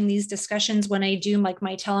helpful having these discussions when I do like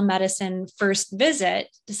my telemedicine first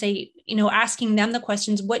visit, to say, asking them the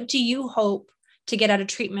questions, what do you hope to get out of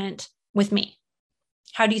treatment with me?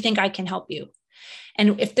 How do you think I can help you?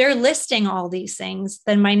 And if they're listing all these things,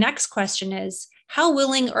 then my next question is, how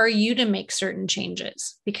willing are you to make certain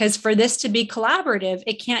changes? Because for this to be collaborative,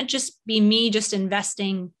 it can't just be me just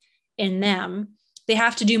investing in them. They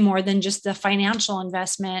have to do more than just the financial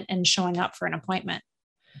investment and showing up for an appointment.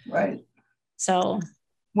 Right. So,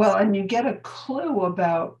 well, and you get a clue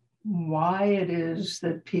about why it is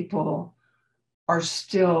that people are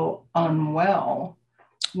still unwell.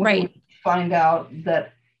 Right. You find out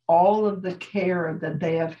that all of the care that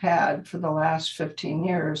they have had for the last 15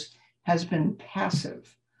 years has been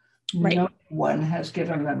passive. Right. No one has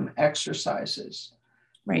given them exercises.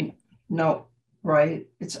 Right. No, right.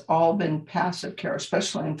 It's all been passive care,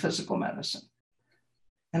 especially in physical medicine.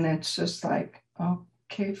 And it's just like,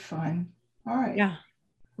 okay, fine. All right. Yeah.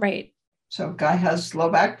 Right. So guy has low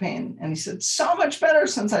back pain, and he said, so much better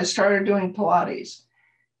since I started doing Pilates.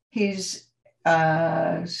 He's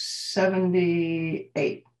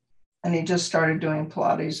 78, and he just started doing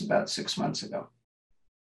Pilates about 6 months ago.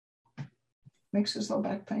 Makes his low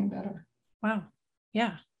back pain better. Wow.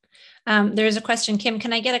 Yeah. There's a question, Kim,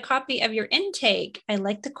 can I get a copy of your intake? I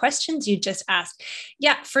like the questions you just asked.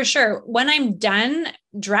 Yeah, for sure. When I'm done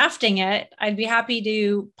drafting it, I'd be happy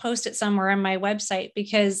to post it somewhere on my website,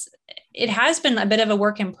 because it has been a bit of a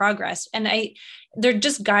work in progress. And they're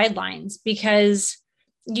just guidelines, because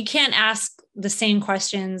you can't ask the same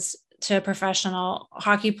questions to a professional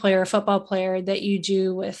hockey player, football player that you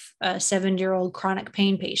do with a 70-year-old chronic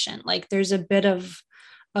pain patient. Like, there's a bit of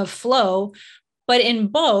flow. But in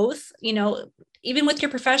both, even with your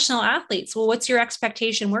professional athletes, well, what's your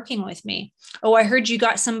expectation working with me? Oh, I heard you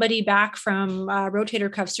got somebody back from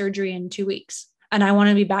rotator cuff surgery in 2 weeks, and I want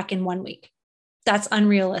to be back in 1 week. That's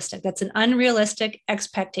unrealistic. That's an unrealistic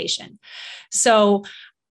expectation. So,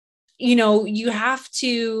 you have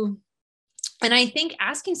to, and I think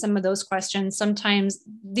asking some of those questions, sometimes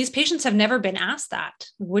these patients have never been asked that.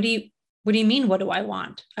 What do you mean? What do I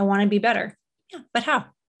want? I want to be better. Yeah, but how?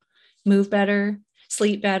 Move better,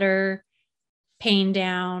 sleep better, pain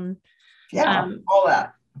down. Yeah,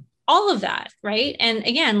 all of that. Right. And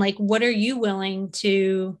again, like, what are you willing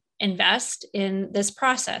to invest in this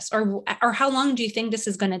process, or how long do you think this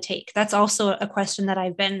is going to take? That's also a question that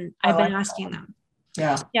I've been asking them.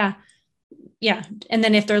 Yeah. Yeah. Yeah. And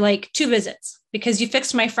then if they're like 2 visits, because you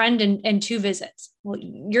fixed my friend in 2 visits. Well,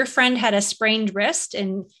 your friend had a sprained wrist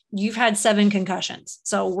and you've had 7 concussions.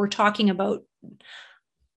 So we're talking about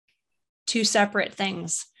 2 separate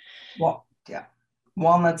things. Well, yeah.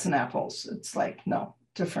 Walnuts and apples. It's like, no,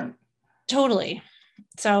 different. Totally.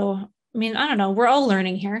 So, I mean, I don't know. We're all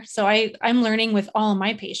learning here. So I'm learning with all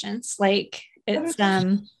my patients. Like, it's,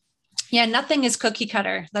 nothing is cookie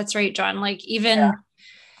cutter. That's right, John. Like, even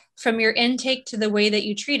from your intake to the way that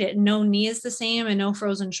you treat it, no knee is the same and no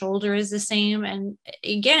frozen shoulder is the same. And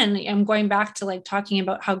again, I'm going back to like talking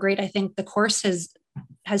about how great I think the course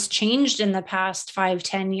has changed in the past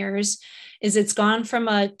 5-10 years. Is it's gone from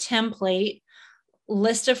a template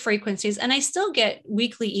list of frequencies, and I still get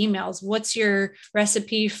weekly emails. What's your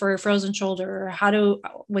recipe for a frozen shoulder? Or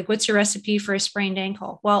what's your recipe for a sprained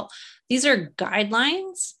ankle? Well, these are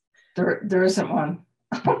guidelines. There isn't one.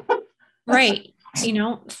 Right.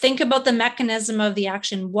 Think about the mechanism of the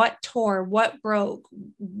action. What tore, what broke?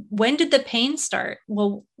 When did the pain start?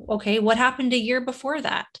 Well, okay, what happened a year before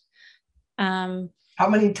that? How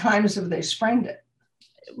many times have they sprained it?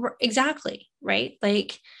 Exactly. Right.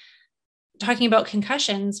 Like, talking about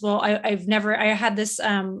concussions. Well, I had this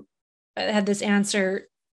answer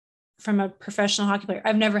from a professional hockey player.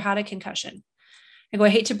 I've never had a concussion. I go, I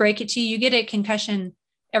hate to break it to you. You get a concussion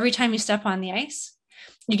every time you step on the ice.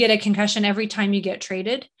 You get a concussion every time you get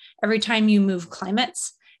traded, every time you move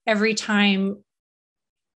climates, every time,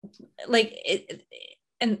 like it,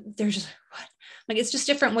 and there's just, like, it's just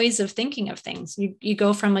different ways of thinking of things. You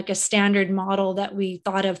go from like a standard model that we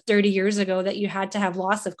thought of 30 years ago, that you had to have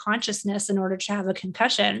loss of consciousness in order to have a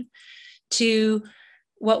concussion, to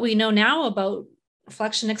what we know now about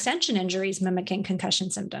flexion extension injuries mimicking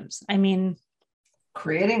concussion symptoms. I mean,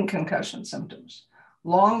 creating concussion symptoms,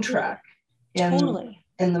 long track in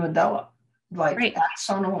the medulla, like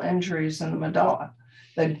axonal injuries in the medulla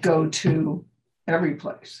that go to every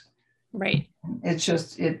place. Right. It's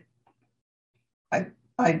just,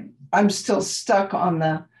 I'm still stuck on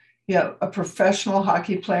a professional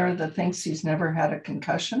hockey player that thinks he's never had a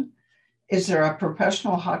concussion. Is there a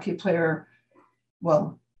professional hockey player?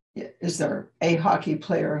 Well, is there a hockey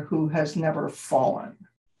player who has never fallen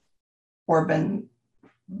or been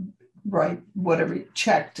whatever,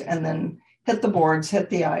 checked and then hit the boards, hit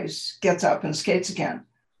the ice, gets up and skates again?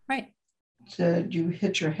 Right. So you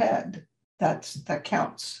hit your head. That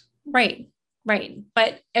counts. Right.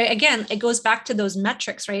 But again, it goes back to those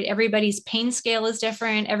metrics, right? Everybody's pain scale is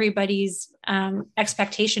different. Everybody's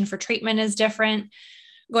expectation for treatment is different.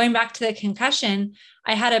 Going back to the concussion,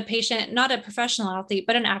 I had a patient, not a professional athlete,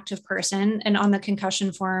 but an active person. And on the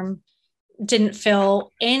concussion form, didn't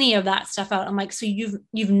fill any of that stuff out. I'm like, so you've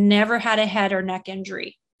never had a head or neck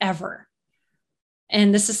injury ever.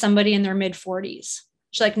 And this is somebody in their mid 40s.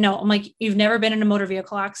 She's like, no. I'm like, you've never been in a motor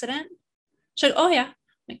vehicle accident? She's like, oh yeah.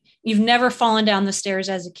 You've never fallen down the stairs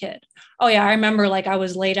as a kid? Oh yeah, I remember, like, I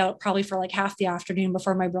was laid out probably for like half the afternoon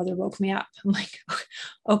before my brother woke me up. I'm like,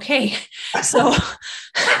 okay. So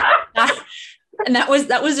that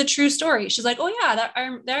was a true story. She's like, oh yeah, I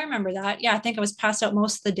remember that. Yeah, I think I was passed out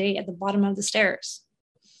most of the day at the bottom of the stairs.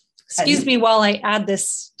 Excuse me while I add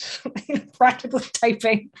this practically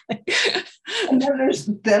typing. And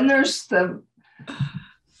then there's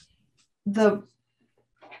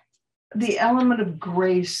the element of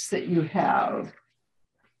grace that you have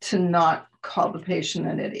to not call the patient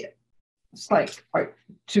an idiot. It's like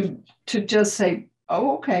to just say,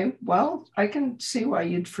 Oh, okay. Well, I can see why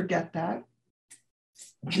you'd forget that.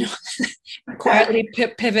 Quietly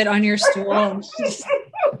pivot on your stool and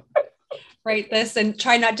write this and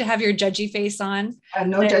try not to have your judgy face on.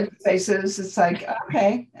 No judgy faces. It's like,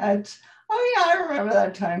 okay, oh yeah, I remember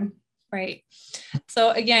that time. Right.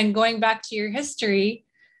 So again, going back to your history,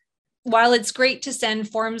 while it's great to send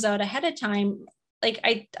forms out ahead of time, like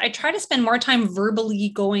I try to spend more time verbally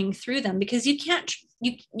going through them, because you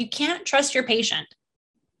can't trust your patient.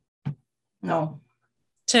 No.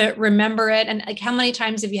 To remember it. And like, how many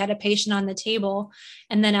times have you had a patient on the table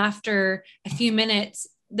and then after a few minutes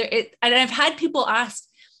and I've had people ask,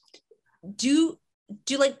 do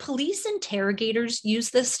like police interrogators use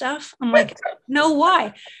this stuff? I'm like, no,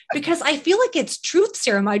 why? Because I feel like it's truth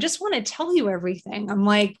serum. I just want to tell you everything. I'm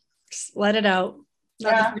like, just let it out.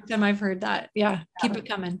 Not the first time I've heard that. Yeah. Keep it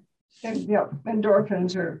coming. Yeah.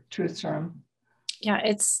 Endorphins are truth serum. Yeah.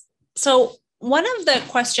 It's so one of the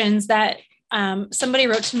questions that somebody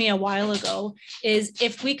wrote to me a while ago is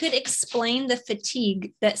if we could explain the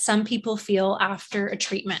fatigue that some people feel after a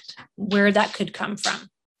treatment, where that could come from.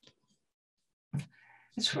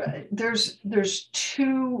 It's right. There's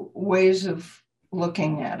two ways of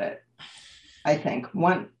looking at it, I think.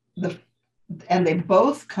 And they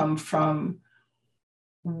both come from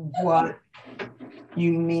what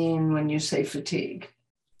you mean when you say fatigue.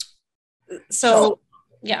 So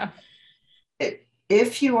yeah.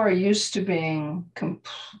 If you are used to being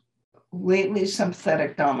completely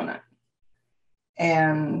sympathetic dominant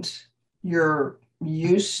and you're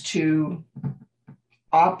used to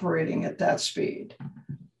operating at that speed,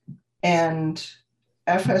 and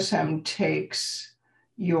FSM takes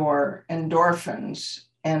your endorphins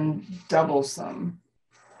and doubles them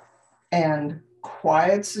and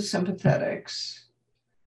quiets the sympathetics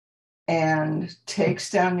and takes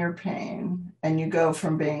down your pain, and you go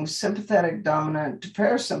from being sympathetic dominant to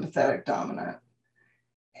parasympathetic dominant.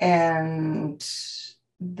 And is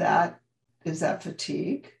that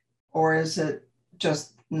fatigue, or is it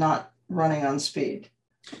just not running on speed?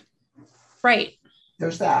 Right.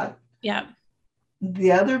 There's that. Yeah.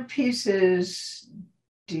 The other piece is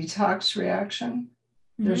detox reaction.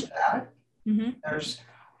 Mm-hmm. There's that. Mm-hmm.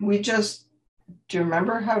 Do you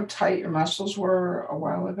remember how tight your muscles were a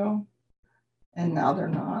while ago? And now they're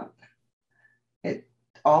not.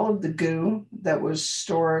 All of the goo that was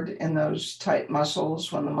stored in those tight muscles,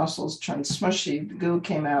 when the muscles turned smushy, the goo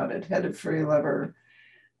came out. It headed for your liver.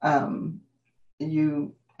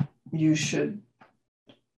 You should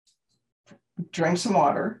drink some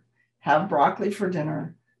water, have broccoli for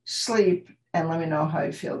dinner, sleep, and let me know how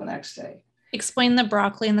you feel the next day. Explain the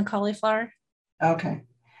broccoli and the cauliflower. Okay.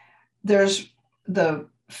 There's the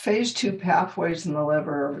phase 2 pathways in the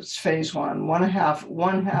liver. It's phase 1, one half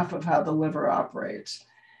of how the liver operates.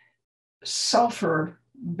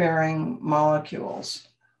 Sulfur-bearing molecules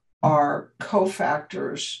are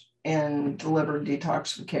cofactors in the liver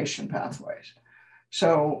detoxification pathways.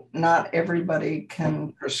 So not everybody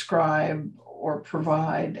can prescribe or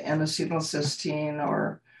provide N-acetylcysteine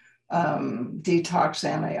or detox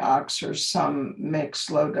antiox or some mixed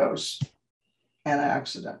low-dose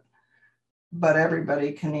antioxidant. But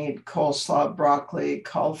everybody can eat coleslaw, broccoli,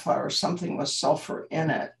 cauliflower, something with sulfur in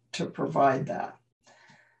it to provide that.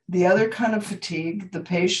 The other kind of fatigue, the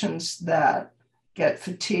patients that get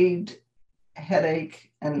fatigued,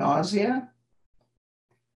 headache, and nausea,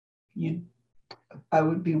 I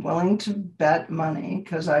would be willing to bet money,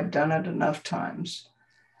 because I've done it enough times,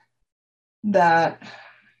 that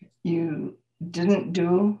you didn't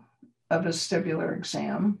do a vestibular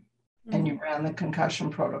exam and you ran the concussion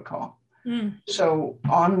protocol. So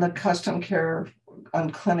on the custom care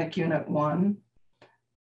on clinic unit 1,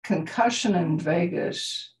 concussion in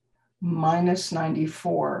vagus minus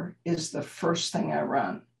 94 is the first thing I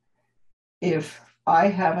run. If I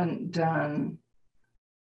haven't done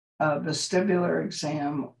a vestibular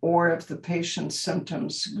exam, or if the patient's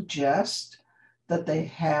symptoms suggest that they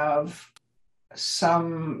have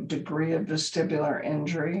some degree of vestibular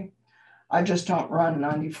injury, I just don't run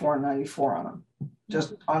 94 on them,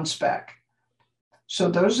 just on spec. So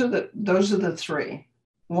those are the three.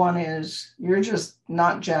 One is you're just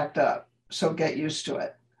not jacked up, so get used to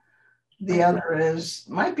it. The other is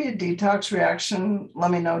might be a detox reaction.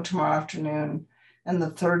 Let me know tomorrow afternoon. And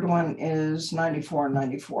the third one is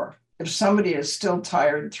 94. If somebody is still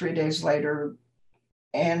tired 3 days later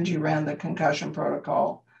and you ran the concussion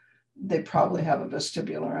protocol, they probably have a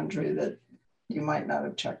vestibular injury that you might not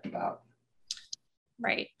have checked about.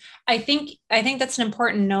 Right. I think that's an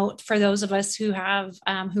important note for those of us who have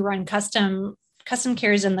who run custom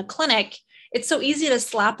cares in the clinic. It's so easy to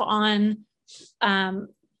slap on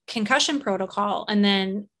concussion protocol and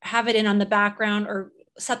then have it in on the background or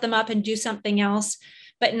set them up and do something else.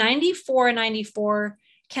 But 94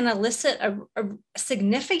 can elicit a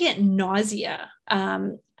significant nausea.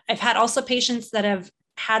 I've had also patients that have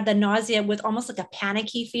had the nausea with almost like a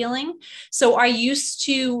panicky feeling. So I used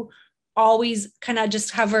to always kind of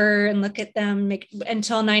just hover and look at them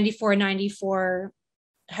until 94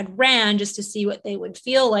 had ran, just to see what they would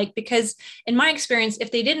feel like. Because in my experience,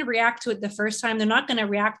 if they didn't react to it the first time, they're not going to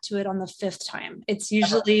react to it on the fifth time. It's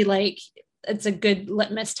usually like, it's a good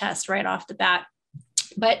litmus test right off the bat.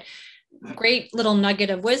 But great little nugget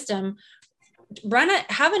of wisdom.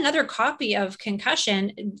 Have another copy of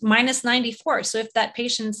concussion minus 94. So if that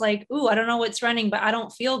patient's like, ooh, I don't know what's running, but I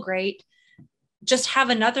don't feel great, just have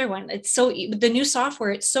another one. It's the new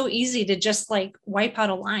software, it's so easy to just like wipe out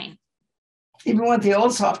a line. Even with the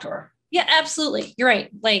old software. Yeah, absolutely. You're right.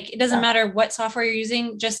 Like, it doesn't matter what software you're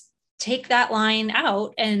using, just take that line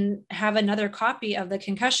out and have another copy of the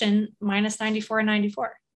concussion minus 94 and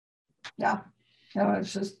 94. Yeah. No,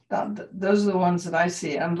 it's just, those are the ones that I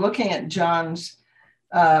see. I'm looking at John's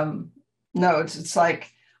notes. It's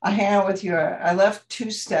like, I hang out with you. I left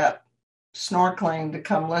two-step snorkeling to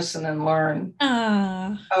come listen and learn.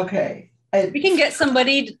 Okay. We can get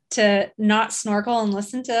somebody to not snorkel and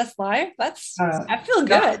listen to us live. I feel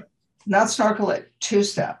good. Not snorkel it,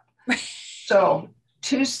 two-step. So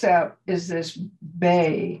two-step is this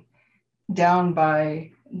bay down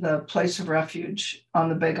by the place of refuge on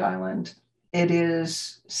the Big Island. It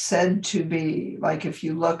is said to be, like, if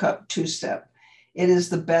you look up two-step, it is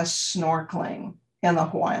the best snorkeling in the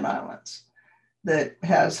Hawaiian Islands, that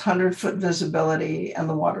has 100-foot visibility and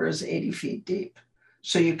the water is 80 feet deep.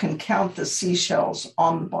 So you can count the seashells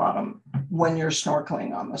on the bottom when you're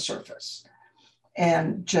snorkeling on the surface.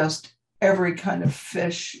 And just every kind of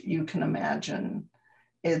fish you can imagine.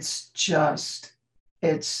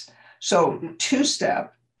 So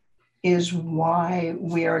two-step is why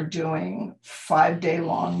we are doing 5-day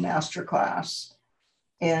long masterclass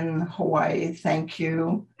in Hawaii. Thank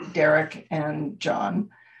you, Derek and John.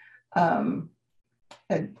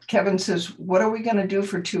 Kevin says, what are we going to do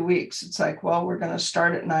for 2 weeks? It's like, well, we're going to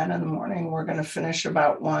start at 9 a.m. We're going to finish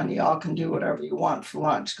about 1. Y'all can do whatever you want for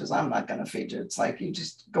lunch because I'm not going to feed you. It's like you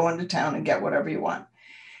just go into town and get whatever you want.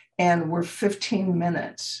 And we're 15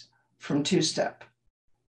 minutes from two-step.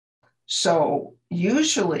 So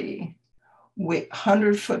usually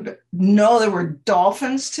 100-foot, no, there were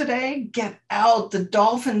dolphins today. Get out. The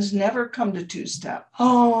dolphins never come to two-step.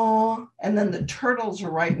 Oh, and then the turtles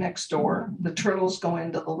are right next door. The turtles go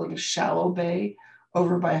into the little shallow bay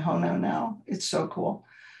over by Hono now. It's so cool.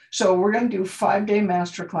 So we're going to do 5-day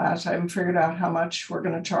masterclass. I haven't figured out how much we're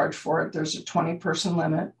going to charge for it. There's a 20-person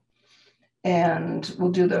limit. And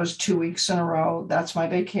we'll do those 2 weeks in a row. That's my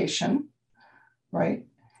vacation, right?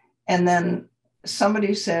 And then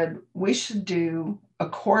somebody said we should do a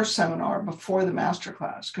core seminar before the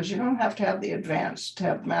masterclass because you don't have to have the advanced to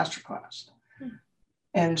have the masterclass.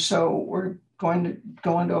 And so we're going to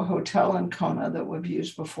go into a hotel in Kona that we've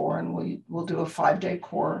used before, and we'll do a 5-day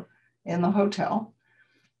core in the hotel.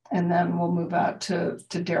 And then we'll move out to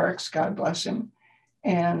Derek's, God bless him,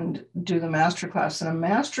 and do the masterclass. And a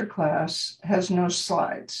masterclass has no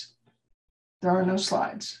slides. There are no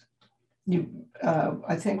slides.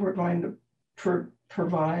 I think we're going to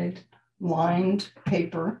provide lined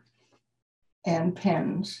paper and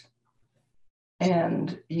pens,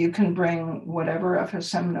 and you can bring whatever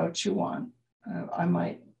FSM notes you want. I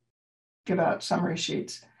might give out summary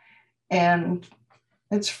sheets, and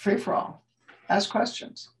it's free for all. Ask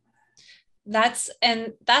questions. That's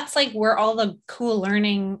like where all the cool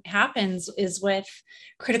learning happens, is with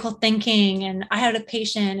critical thinking. And I had a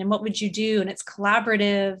patient, and what would you do? And it's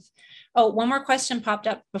collaborative. Oh, one more question popped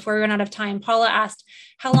up before we run out of time. Paula asked,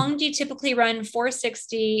 how long do you typically run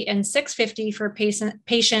 460 and 650 for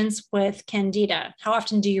patients with Candida? How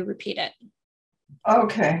often do you repeat it?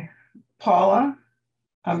 Okay, Paula,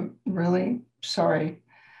 I'm really sorry.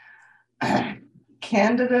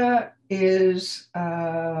 Candida is,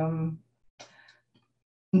 that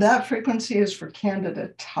frequency is for Candida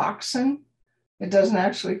toxin. It doesn't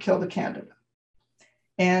actually kill the Candida.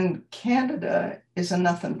 And Candida is a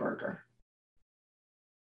nothing burger.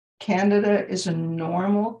 Candida is a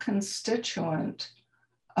normal constituent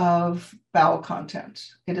of bowel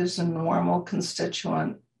contents. It is a normal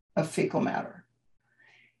constituent of fecal matter.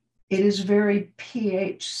 It is very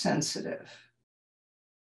pH sensitive.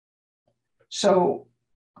 So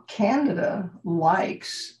Candida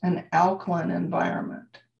likes an alkaline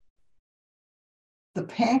environment. The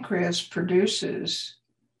pancreas produces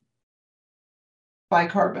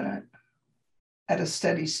bicarbonate at a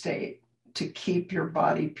steady state to keep your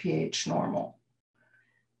body pH normal.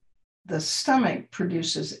 The stomach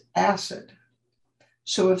produces acid.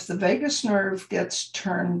 So if the vagus nerve gets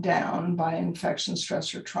turned down by infection,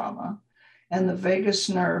 stress, or trauma, and the vagus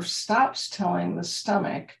nerve stops telling the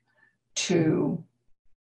stomach to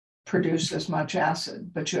produce as much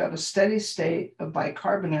acid, but you have a steady state of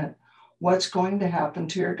bicarbonate, what's going to happen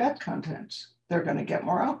to your gut contents? They're going to get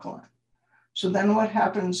more alkaline. So then what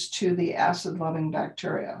happens to the acid-loving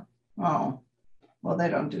bacteria? Oh, well, they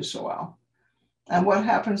don't do so well. And what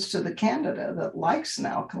happens to the candida that likes an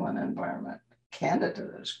alkaline environment?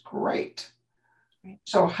 Candida is great. Right.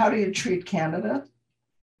 So how do you treat candida?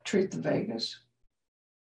 Treat the vagus.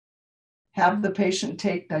 Have the patient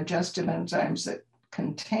take digestive enzymes that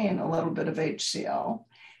contain a little bit of HCl,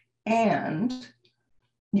 and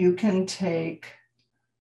you can take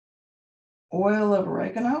oil of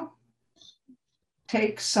oregano,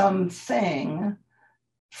 take something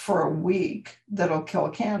for a week that'll kill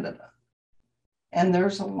candida. And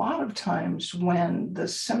there's a lot of times when the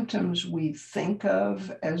symptoms we think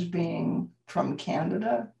of as being from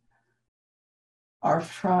candida are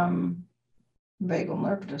from vagal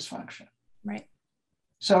nerve dysfunction. Right.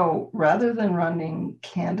 So rather than running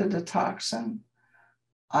candida toxin,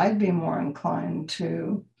 I'd be more inclined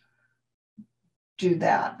to do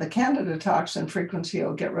that. The candida toxin frequency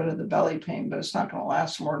will get rid of the belly pain, but it's not going to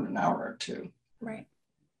last more than an hour or two. Right.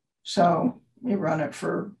 So you run it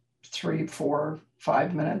for 3, 4,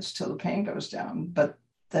 5 minutes till the pain goes down, but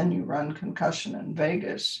then you run concussion in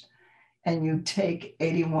vagus and you take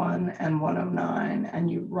 81 and 109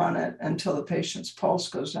 and you run it until the patient's pulse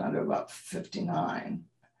goes down to about 59,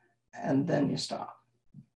 and then you stop.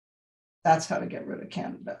 That's how to get rid of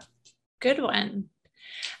candida. Good one.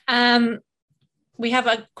 We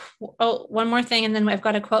have one more thing, and then I've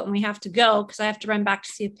got a quote and we have to go because I have to run back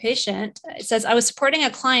to see a patient. It says, I was supporting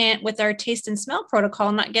a client with our taste and smell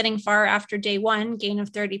protocol, not getting far after day 1, gain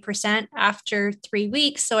of 30% after 3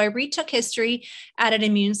 weeks. So I retook history, added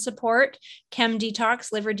immune support, chem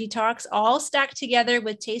detox, liver detox, all stacked together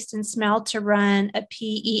with taste and smell to run a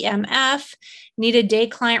PEMF, needed day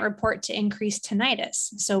client report to increase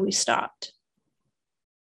tinnitus. So we stopped.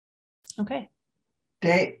 Okay.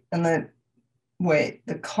 Wait,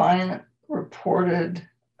 the client reported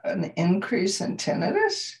an increase in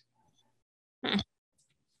tinnitus?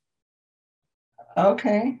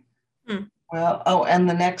 Okay. Well, and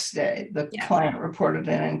the next day, the client reported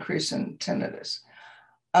an increase in tinnitus.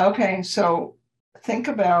 Okay, so think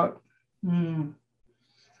about,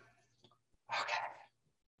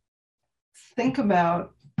 think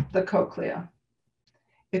about the cochlea.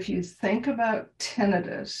 If you think about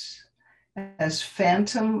tinnitus as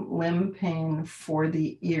phantom limb pain for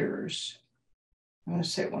the ears, I'm going to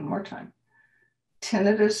say it one more time.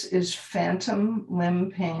 Tinnitus is phantom limb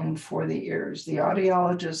pain for the ears. The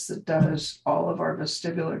audiologist that does all of our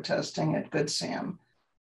vestibular testing at Good Sam,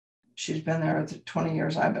 she's been there the 20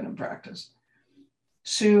 years I've been in practice.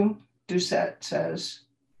 Sue Doucette says,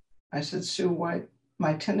 I said, Sue, why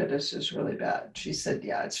my tinnitus is really bad? She said,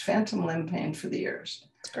 yeah, it's phantom limb pain for the ears.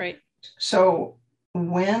 That's great. So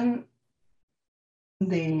when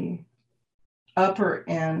the upper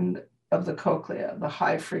end of the cochlea, the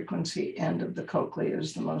high frequency end of the cochlea,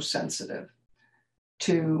 is the most sensitive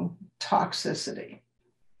to toxicity.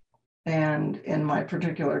 And in my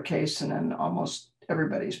particular case, and in almost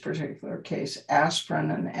everybody's particular case, aspirin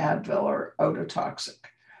and Advil are ototoxic.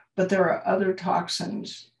 But there are other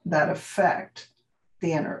toxins that affect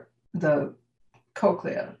the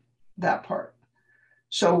cochlea, that part.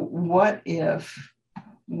 So what if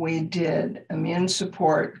we did immune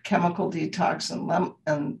support, chemical detox,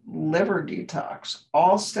 and liver detox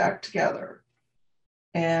all stacked together,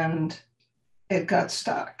 and it got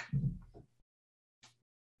stuck?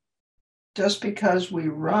 Just because we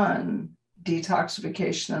run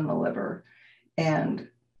detoxification in the liver and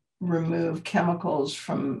remove chemicals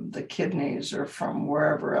from the kidneys or from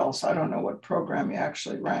wherever else, I don't know what program you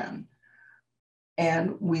actually ran,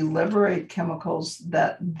 and we liberate chemicals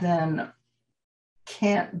that then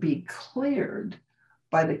can't be cleared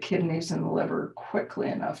by the kidneys and the liver quickly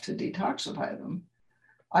enough to detoxify them,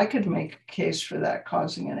 I could make a case for that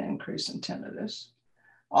causing an increase in tinnitus.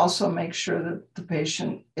 Also make sure that the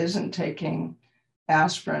patient isn't taking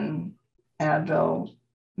aspirin, Advil,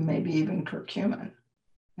 maybe even curcumin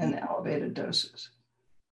in elevated doses.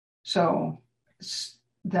 So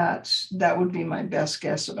that would be my best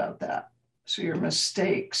guess about that. So your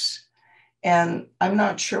mistakes. And I'm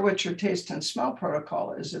not sure what your taste and smell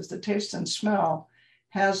protocol is. If the taste and smell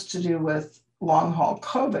has to do with long haul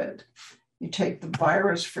COVID, you take the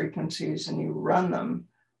virus frequencies and you run them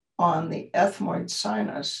on the ethmoid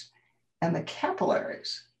sinus, and the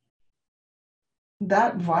capillaries.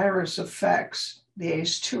 That virus affects the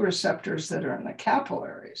ACE2 receptors that are in the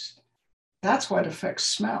capillaries. That's what affects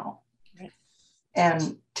smell. Right.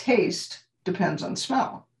 And taste depends on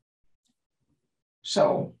smell.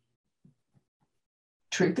 So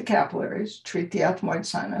treat the capillaries, treat the ethmoid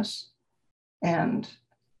sinus, and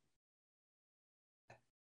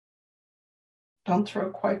don't throw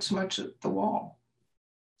quite so much at the wall,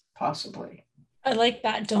 possibly. I like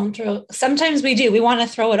that. Don't throw. Sometimes we do. We want to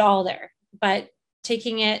throw it all there, but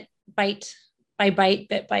taking it bite by bite,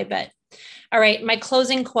 bit by bit. All right. My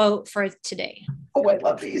closing quote for today. Oh, I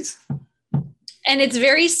love these. And it's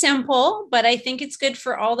very simple, but I think it's good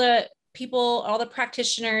for all the people, all the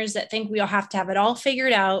practitioners that think we all have to have it all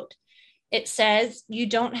figured out. It says, you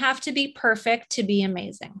don't have to be perfect to be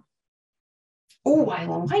amazing. Oh, I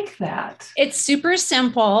like that. It's super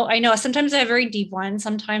simple. I know sometimes I have very deep ones.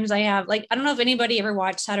 Sometimes I have I don't know if anybody ever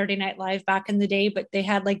watched Saturday Night Live back in the day, but they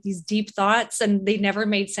had these deep thoughts and they never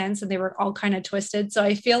made sense and they were all kind of twisted. So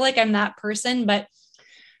I feel like I'm that person, but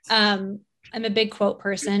I'm a big quote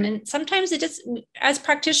person. And sometimes it just, as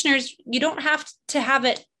practitioners, you don't have to have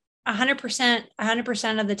it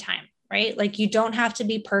 100% of the time, right? You don't have to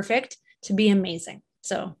be perfect to be amazing.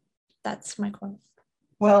 So that's my quote.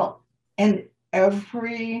 Well, and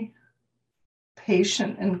every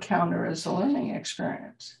patient encounter is a learning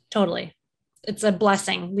experience. Totally. It's a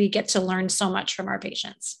blessing. We get to learn so much from our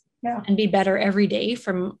patients. Yeah. And be better every day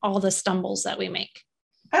from all the stumbles that we make.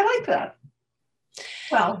 I like that.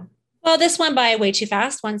 Well, this went by way too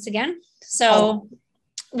fast once again. So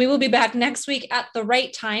we will be back next week at the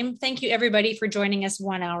right time. Thank you, everybody, for joining us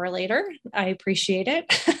 1 hour later. I appreciate it.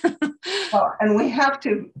 Well, and we have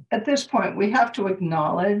to, at this point, we have to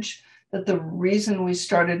acknowledge that the reason we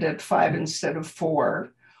started at 5 instead of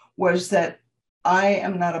 4 was that I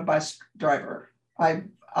am not a bus driver. I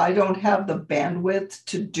don't have the bandwidth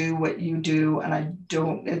to do what you do. And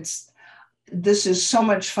this is so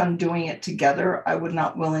much fun doing it together. I would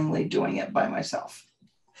not willingly doing it by myself.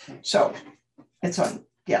 So it's on,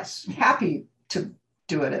 yes, happy to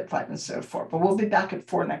do it at 5 instead of 4, but we'll be back at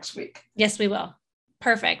 4 next week. Yes, we will.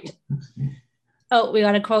 Perfect. Oh, we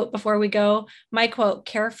got a quote before we go. My quote,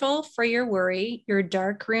 careful for your worry, your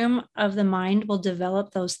dark room of the mind will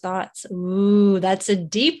develop those thoughts. Ooh, that's a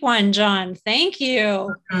deep one, John. Thank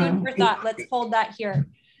you. Food for thought. Let's hold that here.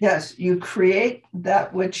 Yes, you create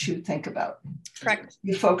that which you think about. Correct.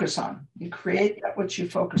 You focus on. You create that which you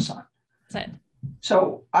focus on. That's it.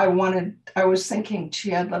 So I was thinking,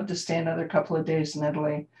 gee, I'd love to stay another couple of days in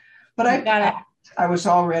Italy, but I was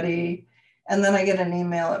all ready. And then I get an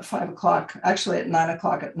email at 5 o'clock, actually at 9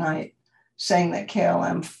 o'clock at night, saying that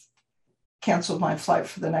KLM canceled my flight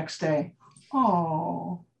for the next day.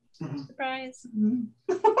 Oh, surprise.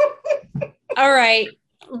 All right.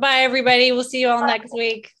 Bye, everybody. We'll see you all next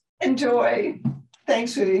week. Enjoy.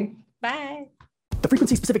 Thanks, sweetie. Bye. The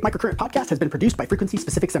Frequency Specific Microcurrent podcast has been produced by Frequency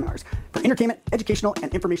Specific Seminars for entertainment, educational,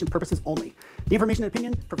 and information purposes only. The information and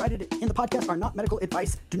opinion provided in the podcast are not medical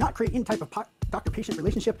advice, do not create any type of doctor-patient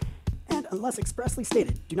relationship, and unless expressly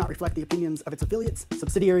stated, do not reflect the opinions of its affiliates,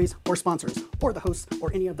 subsidiaries, or sponsors, or the hosts,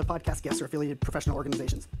 or any of the podcast guests or affiliated professional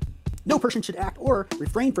organizations. No person should act or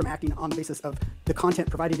refrain from acting on the basis of the content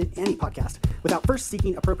provided in any podcast without first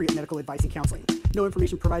seeking appropriate medical advice and counseling. No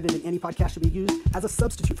information provided in any podcast should be used as a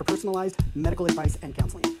substitute for personalized medical advice and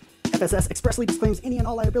counseling. FSS expressly disclaims any and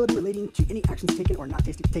all liability relating to any actions taken or not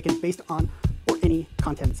taken based on or any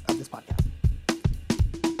contents of this podcast.